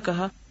فاطمہ نے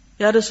کہا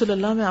یا رسول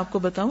اللہ، میں آپ کو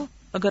بتاؤں،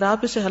 اگر آپ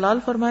اسے حلال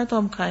فرمائیں تو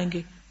ہم کھائیں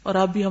گے اور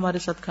آپ بھی ہمارے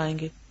ساتھ کھائیں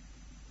گے،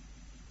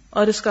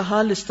 اور اس کا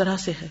حال اس طرح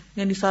سے ہے،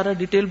 یعنی سارا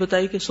ڈیٹیل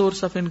بتائی کہ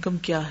سورس آف انکم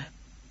کیا ہے۔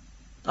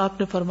 آپ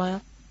نے فرمایا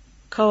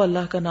کھاؤ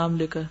اللہ کا نام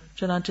لے کر۔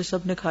 چنانچہ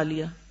سب نے کھا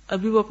لیا۔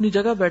 ابھی وہ اپنی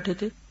جگہ بیٹھے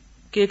تھے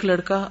کہ ایک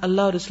لڑکا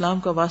اللہ اور اسلام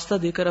کا واسطہ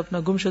دے کر اپنا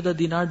گم شدہ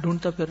دینار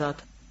ڈھونڈتا پھر رہا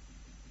تھا۔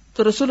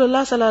 تو رسول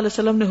اللہ صلی اللہ علیہ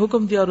وسلم نے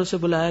حکم دیا اور اسے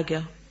بلایا گیا۔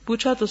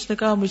 پوچھا تو اس نے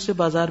کہا مجھ سے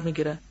بازار میں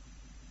گرا۔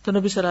 تو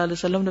نبی صلی اللہ علیہ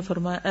وسلم نے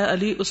فرمایا اے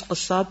علی، اس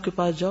قصاب کے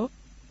پاس جاؤ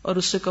اور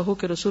اس سے کہو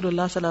کہ رسول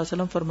اللہ صلی اللہ علیہ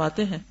وسلم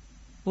فرماتے ہیں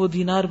وہ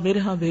دینار میرے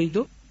ہاں بھیج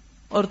دو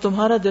اور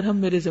تمہارا درہم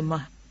میرے ذمہ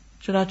ہے۔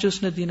 چنانچہ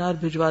اس نے دینار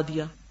بھجوا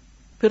دیا،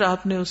 پھر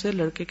آپ نے اسے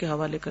لڑکے کے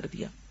حوالے کر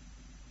دیا۔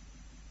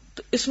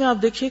 تو اس میں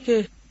آپ دیکھیے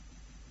کہ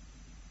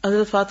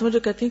حضرت فاطمہ جو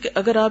کہتی ہیں کہ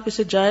اگر آپ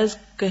اسے جائز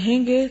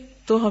کہیں گے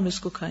تو ہم اس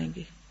کو کھائیں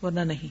گے، ورنہ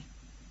نہیں،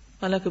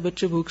 حالانکہ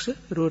بچے بھوک سے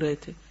رو رہے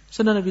تھے۔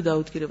 سنن نبی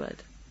داؤد کی روایت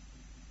ہے۔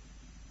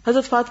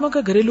 حضرت فاطمہ کا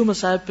گھریلو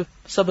مصائب پہ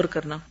صبر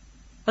کرنا۔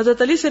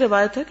 حضرت علی سے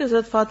روایت ہے کہ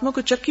حضرت فاطمہ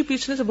کو چکی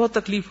پیسنے سے بہت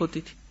تکلیف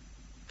ہوتی تھی۔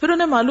 پھر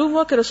انہیں معلوم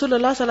ہوا کہ رسول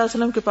اللہ صلی اللہ علیہ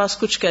وسلم کے پاس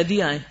کچھ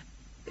قیدی آئے،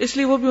 اس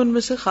لیے وہ بھی ان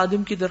میں سے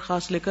خادم کی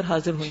درخواست لے کر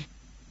حاضر ہوئی،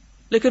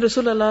 لیکن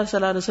رسول اللہ صلی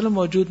اللہ علیہ وسلم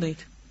موجود نہیں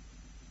تھے،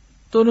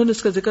 تو انہوں نے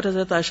اس کا ذکر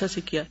حضرت عائشہ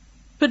سے کیا۔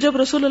 پھر جب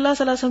رسول اللہ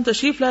صلی اللہ علیہ وسلم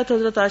تشریف لائے تو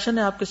حضرت عائشہ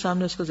نے آپ کے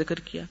سامنے اس کا ذکر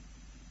کیا۔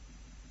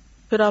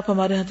 پھر آپ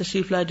ہمارے ہاں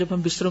تشریف لائے جب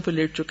ہم بستروں پہ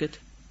لیٹ چکے تھے،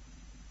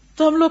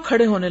 تو ہم لوگ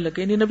کھڑے ہونے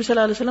لگے، یعنی نبی صلی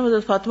اللہ علیہ وسلم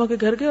حضرت فاطمہ کے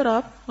گھر گئے اور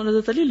آپ اور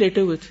حضرت علی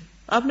لیٹے ہوئے تھے۔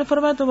 آپ نے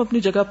فرمایا تم اپنی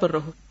جگہ پر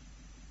رہو۔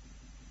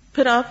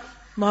 پھر آپ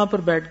وہاں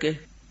پر بیٹھ گئے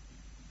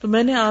تو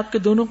میں نے آپ کے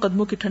دونوں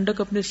قدموں کی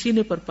ٹھنڈک اپنے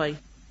سینے پر پائی،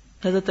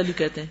 حضرت علی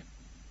کہتے ہیں۔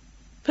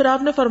 پھر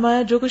آپ نے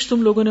فرمایا جو کچھ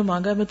تم لوگوں نے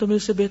مانگا میں تمہیں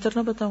اس سے بہتر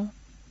نہ بتاؤں؟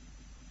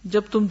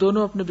 جب تم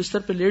دونوں اپنے بستر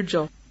پہ لیٹ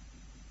جاؤ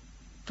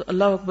تو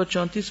اللہ اکبر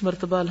 34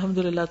 مرتبہ،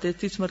 الحمدللہ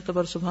 33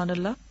 مرتبہ، سبحان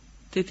اللہ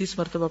 33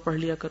 مرتبہ پڑھ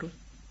لیا کرو،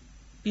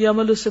 یہ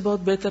عمل اس سے بہت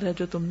بہتر ہے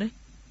جو تم نے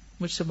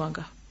مجھ سے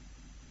مانگا۔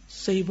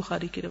 صحیح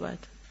بخاری کی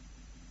روایت۔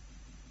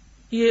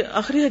 یہ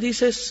آخری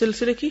حدیث ہے اس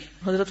سلسلے کی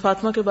حضرت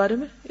فاطمہ کے بارے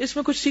میں، اس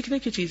میں کچھ سیکھنے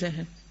کی چیزیں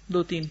ہیں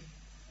 2-3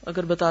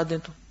 اگر بتا دیں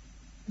تو۔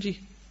 جی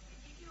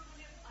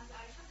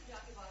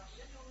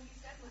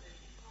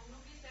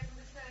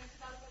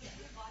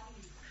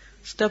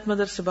اسٹیپ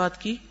مدر سے بات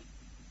کی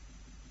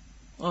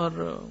اور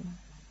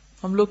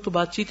ہم لوگ تو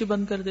بات چیت ہی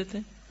بند کر دیتے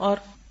ہیں، اور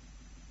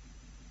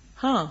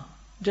ہاں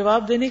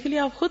جواب دینے کے لیے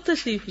آپ خود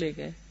تشریف لے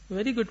گئے،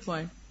 ویری گڈ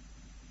پوائنٹ۔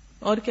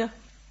 اور کیا؟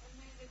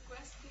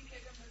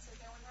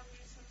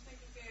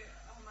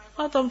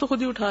 ہاں تو ہم تو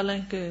خود ہی اٹھا لیں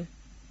کہ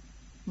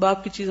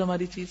باپ کی چیز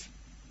ہماری چیز۔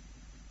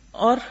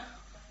 اور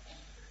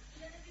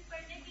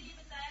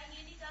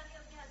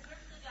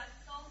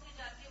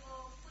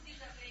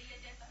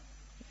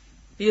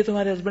یہ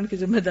تمہارے ہسبینڈ کی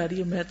ذمہ داری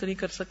ہے، میں تو نہیں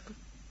کر سکتا۔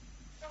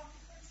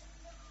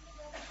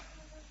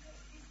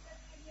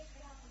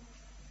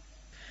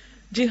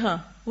 جی ہاں،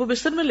 وہ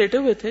بستر میں لیٹے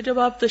ہوئے تھے، جب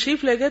آپ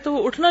تشریف لے گئے تو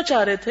وہ اٹھنا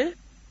چاہ رہے تھے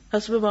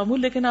حسب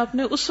معمول، لیکن آپ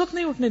نے اس وقت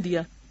نہیں اٹھنے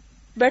دیا.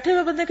 بیٹھے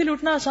ہوئے بندے کے لیے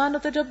اٹھنا آسان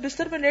ہوتا ہے، جب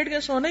بستر میں لیٹ گئے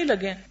سونے ہی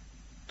لگے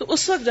تو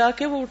اس وقت جا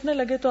کے وہ اٹھنے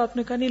لگے تو آپ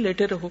نے کہا نہیں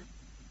لیٹے رہو.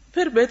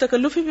 پھر بے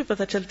تکلفی بھی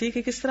پتہ چلتی ہے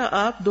کہ کس طرح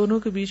آپ دونوں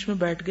کے بیچ میں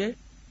بیٹھ گئے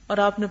اور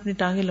آپ نے اپنی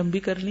ٹانگیں لمبی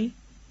کر لی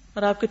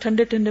اور آپ کے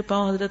ٹھنڈے ٹھنڈے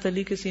پاؤں حضرت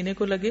علی کے سینے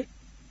کو لگے،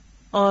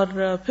 اور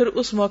پھر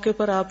اس موقع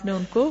پر آپ نے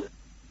ان کو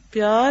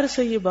پیار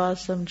سے یہ بات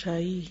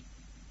سمجھائی.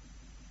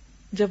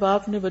 جب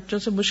آپ نے بچوں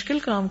سے مشکل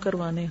کام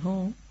کروانے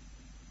ہوں،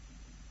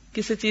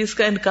 کسی چیز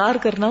کا انکار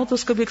کرنا ہو، تو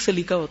اس کا بھی ایک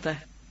سلیقہ ہوتا ہے.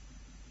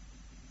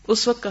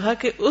 اس وقت کہا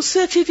کہ اس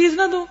سے اچھی چیز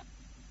نہ دو،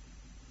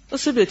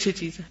 اس سے بھی اچھی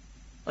چیز ہے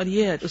اور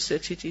یہ ہے اس سے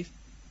اچھی چیز.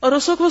 اور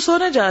اس وقت وہ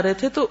سونے جا رہے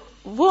تھے تو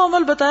وہ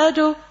عمل بتایا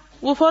جو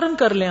وہ فوراً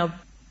کر لیں اب،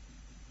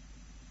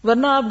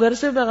 ورنہ آپ گھر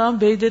سے پیغام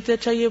بھیج دیتے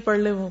اچھا یہ پڑھ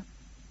لیں. وہ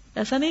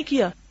ایسا نہیں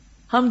کیا.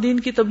 ہم دین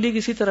کی تبلیغ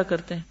اسی طرح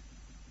کرتے ہیں.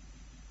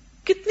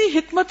 کتنی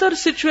حکمت اور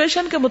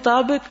سچویشن کے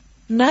مطابق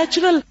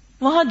نیچرل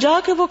وہاں جا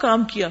کے وہ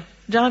کام کیا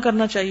جہاں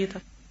کرنا چاہیے تھا.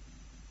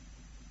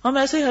 ہم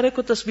ایسے ہی ہر ایک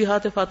کو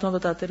تسبیحات فاطمہ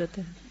بتاتے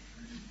رہتے ہیں.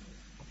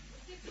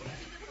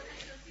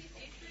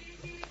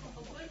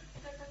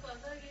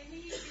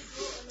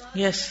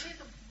 یس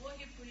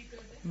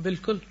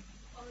بالکل.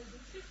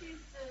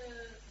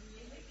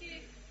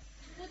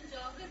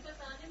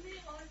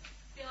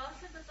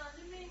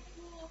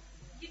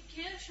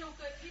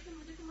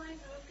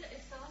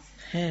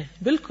 ہے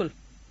بالکل.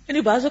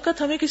 یعنی بعض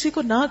اوقات ہمیں کسی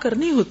کو نہ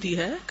کرنی ہوتی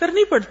ہے،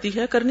 کرنی پڑتی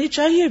ہے، کرنی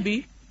چاہیے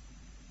بھی،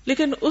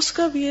 لیکن اس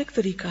کا بھی ایک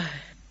طریقہ ہے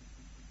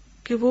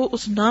کہ وہ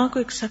اس نہ کو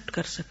ایکسپٹ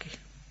کر سکے.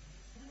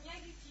 دنیا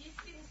کی چیز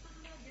کی نسبت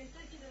میں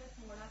بہتر کی طرف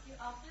موڑا کہ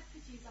آخرت کی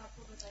چیز آپ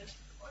کو بتائی،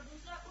 اور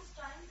دوسرا اس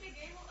ٹائم پہ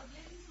گئے وہ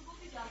اگلے دن صبح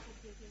بھی جا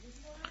سکتے تھے، جس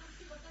میں انہوں نے اس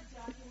کی برکت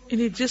جا کے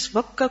یعنی جس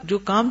وقت کا جو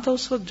کام تھا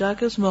اس وقت جا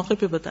کے اس موقع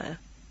پہ بتایا،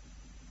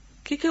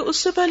 کیونکہ اس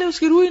سے پہلے اس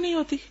کی روح ہی نہیں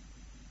ہوتی.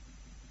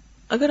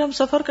 اگر ہم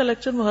سفر کا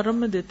لیکچر محرم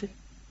میں دیتے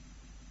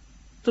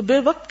تو بے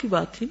وقت کی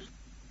بات تھی نا.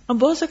 ہم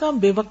بہت سے کام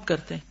بے وقت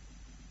کرتے ہیں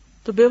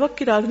تو بے وقت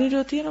کی راگنی جو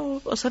ہوتی ہے نا وہ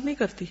اثر نہیں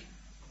کرتی.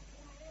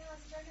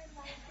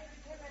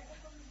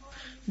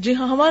 جی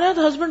ہاں، ہمارے یہاں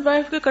تو ہسبینڈ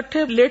وائف کے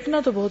اکٹھے لیٹنا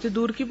تو بہت ہی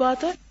دور کی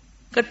بات ہے،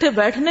 اکٹھے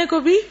بیٹھنے کو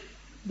بھی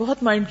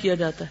بہت مائنڈ کیا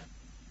جاتا ہے.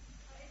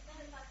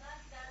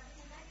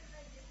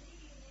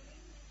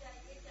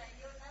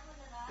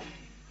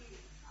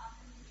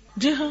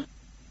 جی ہاں،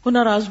 وہ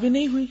ناراض بھی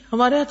نہیں ہوئی.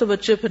 ہمارے یہاں تو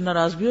بچے پھر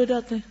ناراض بھی ہو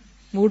جاتے ہیں،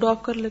 موڈ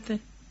آف کر لیتے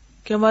ہیں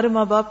کہ ہمارے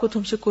ماں باپ کو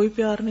تم سے کوئی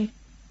پیار نہیں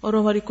اور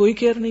ہماری کوئی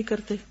کیئر نہیں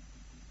کرتے.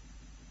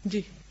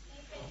 جی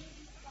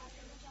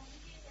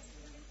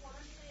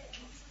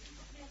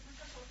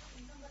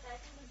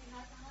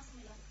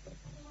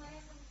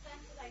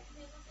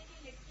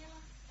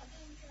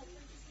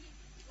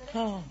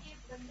ہاں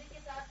بندے کے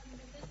ساتھ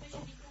بزنس میں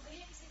شریک ہو گئی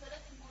یا کسی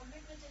غلط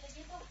انوائرمنٹ میں چلے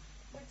گئے تو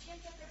بچیاں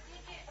کیا کرتی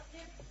ہیں کہ اپنے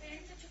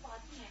پیرنٹس سے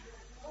چھپاتی ہیں،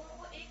 اور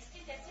وہ ایک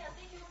اسٹیج ایسے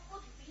آتے ہیں کہ وہ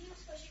خود بھی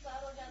اس کا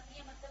شکار ہو جاتی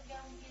ہے، مطلب کیا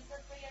ان کی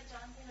عزت پہ یا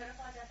جان پہ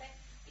ہڑپ آ جاتا ہے.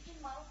 لیکن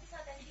ماؤں کے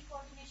ساتھ ایسی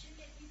کوآرڈینیشن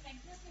کی اتنی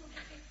فرینکنس نہیں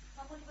ہوتی کہ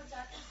ہم ان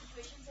بچا کے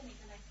سچویشن سے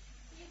نکل آئیں.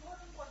 تو یہ بہت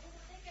امپورٹنٹ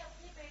ہوتا ہے کہ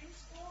اپنے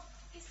پیرنٹس کو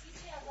اس چیز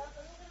سے آگاہ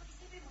کرو اگر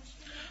کسی بھی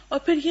مشکل میں. اور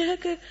پھر یہ ہے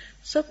کہ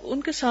سب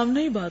ان کے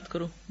سامنے ہی بات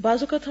کرو.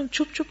 بعض اوقات ہم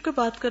چھپ چھپ کے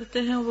بات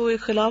کرتے ہیں، وہ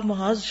ایک خلاف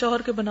محاذ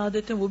شوہر کے بنا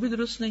دیتے ہیں، وہ بھی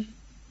درست نہیں.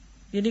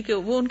 یعنی کہ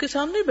وہ ان کے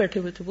سامنے ہی بیٹھے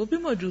ہوئے تھے، وہ بھی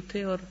موجود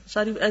تھے اور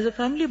ساری ایز اے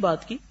فیملی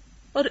بات کی.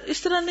 اور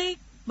اس طرح نہیں،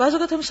 بعض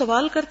اوقات ہم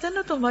سوال کرتے ہیں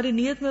نا تو ہماری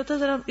نیت میں ہوتا ہے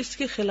ذرا ہم اس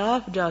کے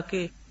خلاف جا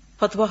کے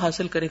فتویٰ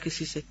حاصل کریں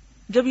کسی سے.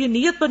 جب یہ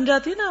نیت بن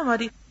جاتی ہے نا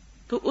ہماری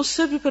تو اس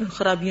سے بھی پھر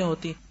خرابیاں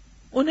ہوتی ہیں.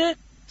 انہیں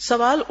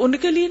سوال ان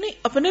کے لیے نہیں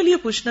اپنے لیے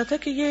پوچھنا تھا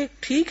کہ یہ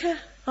ٹھیک ہے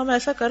ہم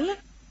ایسا کر لیں،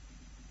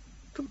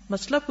 تو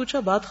مسئلہ پوچھا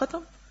بات ختم.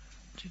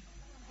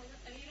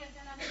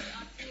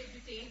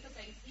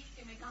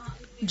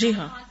 جی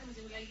ہاں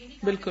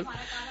بالکل.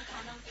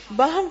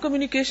 باہم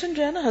کمیونیکیشن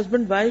جو ہے نا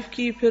ہسبینڈ وائف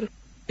کی، پھر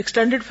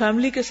ایکسٹینڈیڈ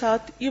فیملی کے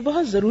ساتھ، یہ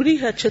بہت ضروری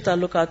ہے اچھے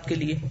تعلقات کے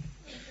لیے.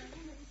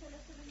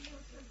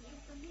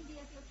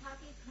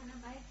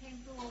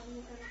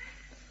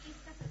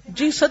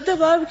 جی سد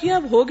باب کیا،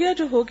 اب ہو گیا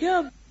جو ہو گیا،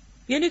 اب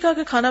یہ نہیں کہا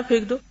کہ کھانا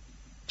پھینک دو.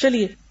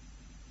 چلیے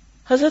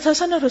حضرت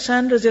حسن اور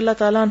حسین رضی اللہ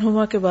تعالیٰ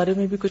عنہما کے بارے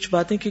میں بھی کچھ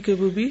باتیں، کیونکہ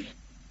وہ بھی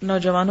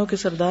نوجوانوں کے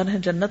سردار ہیں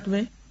جنت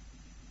میں.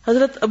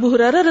 حضرت ابو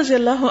ہریرہ رضی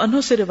اللہ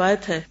عنہ سے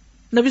روایت ہے،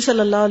 نبی صلی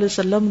اللہ علیہ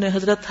وسلم نے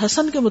حضرت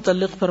حسن کے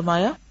متعلق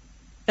فرمایا،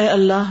 اے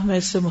اللہ میں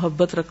اس سے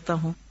محبت رکھتا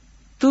ہوں،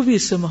 تو بھی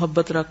اس سے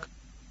محبت رکھ،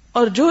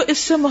 اور جو اس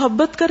سے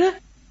محبت کرے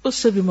اس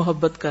سے بھی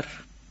محبت کر.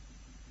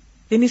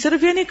 یعنی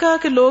صرف یہ نہیں کہا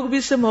کہ لوگ بھی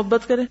اس سے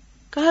محبت کریں،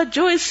 کہا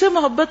جو اس سے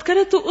محبت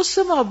کرے تو اس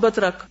سے محبت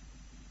رکھ.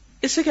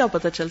 اس سے کیا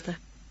پتہ چلتا ہے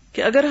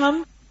کہ اگر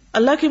ہم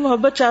اللہ کی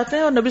محبت چاہتے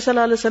ہیں اور نبی صلی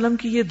اللہ علیہ وسلم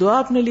کی یہ دعا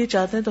اپنے لیے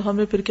چاہتے ہیں تو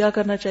ہمیں پھر کیا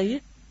کرنا چاہیے؟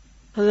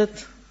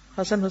 حضرت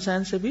حسن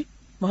حسین سے بھی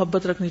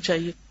محبت رکھنی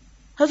چاہیے.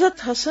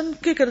 حضرت حسن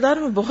کے کردار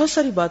میں بہت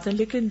ساری باتیں،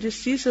 لیکن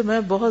جس چیز سے میں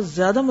بہت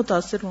زیادہ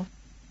متاثر ہوں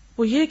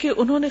وہ یہ کہ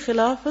انہوں نے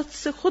خلافت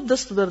سے خود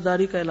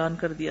دستبرداری کا اعلان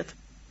کر دیا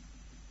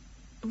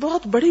تھا.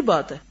 بہت بڑی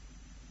بات ہے.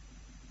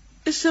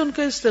 اس سے ان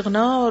کا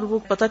استغنا اور وہ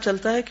پتہ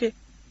چلتا ہے کہ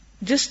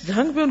جس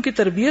ڈھنگ پہ ان کی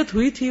تربیت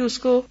ہوئی تھی اس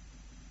کو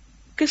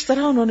کس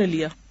طرح انہوں نے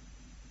لیا.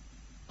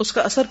 اس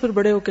کا اثر پھر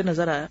بڑے ہو کے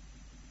نظر آیا.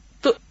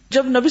 تو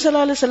جب نبی صلی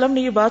اللہ علیہ وسلم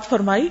نے یہ بات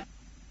فرمائی،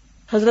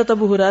 حضرت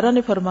ابو ہریرہ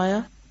نے فرمایا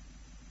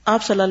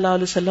آپ صلی اللہ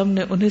علیہ وسلم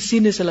نے انہیں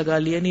سینے سے لگا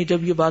لیا، یعنی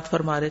جب یہ بات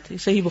فرما رہے تھے.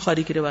 صحیح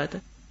بخاری کی روایت ہے.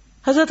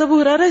 حضرت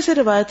ابو ہریرہ سے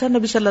روایت ہے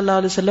نبی صلی اللہ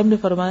علیہ وسلم نے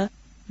فرمایا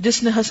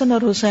جس نے حسن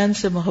اور حسین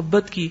سے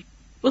محبت کی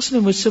اس نے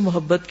مجھ سے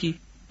محبت کی،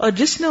 اور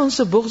جس نے ان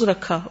سے بغض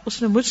رکھا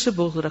اس نے مجھ سے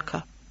بغض رکھا.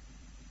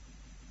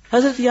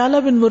 حضرت یعلا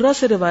بن مرہ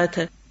سے روایت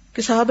ہے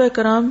کہ صحابہ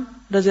کرام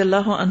رضی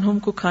اللہ عنہم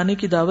کو کھانے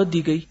کی دعوت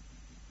دی گئی.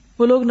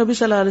 وہ لوگ نبی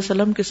صلی اللہ علیہ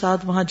وسلم کے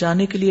ساتھ وہاں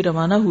جانے کے لیے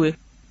روانہ ہوئے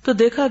تو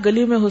دیکھا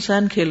گلی میں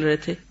حسین کھیل رہے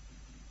تھے.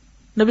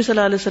 نبی صلی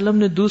اللہ علیہ وسلم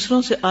نے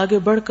دوسروں سے آگے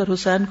بڑھ کر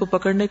حسین کو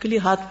پکڑنے کے لیے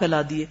ہاتھ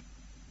پھیلا دیے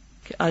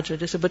کہ آجو،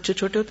 جیسے بچے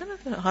چھوٹے ہوتے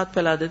ہیں نا ہاتھ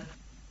پھیلا دیتے.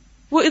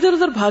 وہ ادھر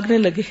ادھر بھاگنے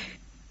لگے.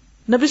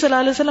 نبی صلی اللہ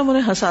علیہ وسلم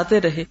انہیں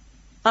ہنساتے رہے.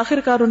 آخر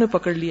کار انہیں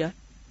پکڑ لیا.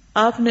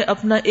 آپ نے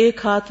اپنا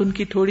ایک ہاتھ ان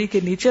کی ٹھوڑی کے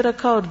نیچے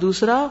رکھا اور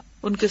دوسرا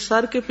ان کے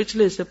سر کے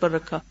پچھلے حصے پر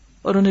رکھا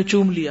اور انہیں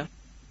چوم لیا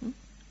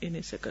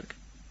انہیں سے کر کے.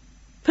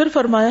 پھر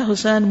فرمایا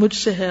حسین مجھ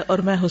سے ہے اور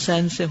میں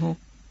حسین سے ہوں.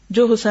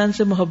 جو حسین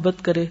سے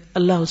محبت کرے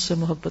اللہ اس سے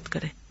محبت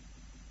کرے.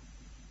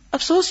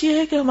 افسوس یہ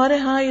ہے کہ ہمارے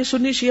ہاں یہ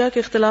سنی شیعہ کے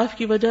اختلاف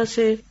کی وجہ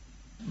سے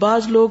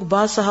بعض لوگ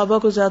بعض صحابہ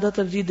کو زیادہ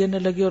ترجیح دینے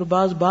لگے اور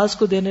بعض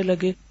کو دینے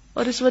لگے،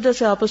 اور اس وجہ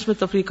سے آپس میں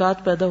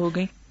تفریقات پیدا ہو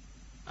گئیں.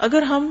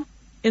 اگر ہم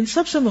ان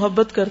سب سے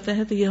محبت کرتے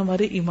ہیں تو یہ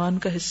ہمارے ایمان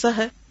کا حصہ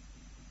ہے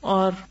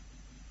اور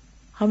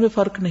ہمیں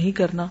فرق نہیں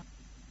کرنا.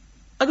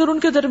 اگر ان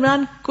کے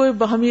درمیان کوئی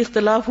باہمی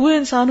اختلاف ہوئے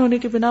انسان ہونے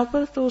کی بنا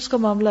پر تو اس کا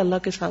معاملہ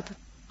اللہ کے ساتھ ہے.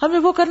 ہمیں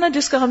وہ کرنا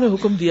جس کا ہمیں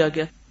حکم دیا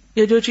گیا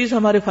یا جو چیز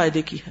ہمارے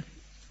فائدے کی ہے.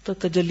 تو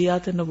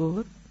تجلیات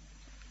نبوت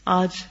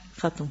آج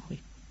ختم ہوئی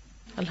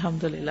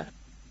الحمدللہ.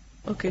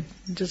 اوکے،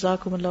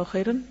 جزاکم اللہ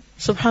خیرا.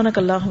 سبحانک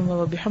اللہم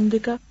و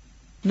بحمدک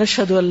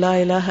نشہد ان لا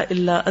الہ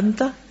الا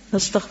انت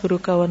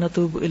نستغفرک و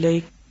نتوب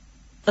الیک.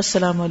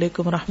 السلام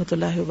علیکم و رحمۃ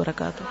اللہ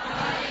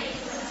وبرکاتہ.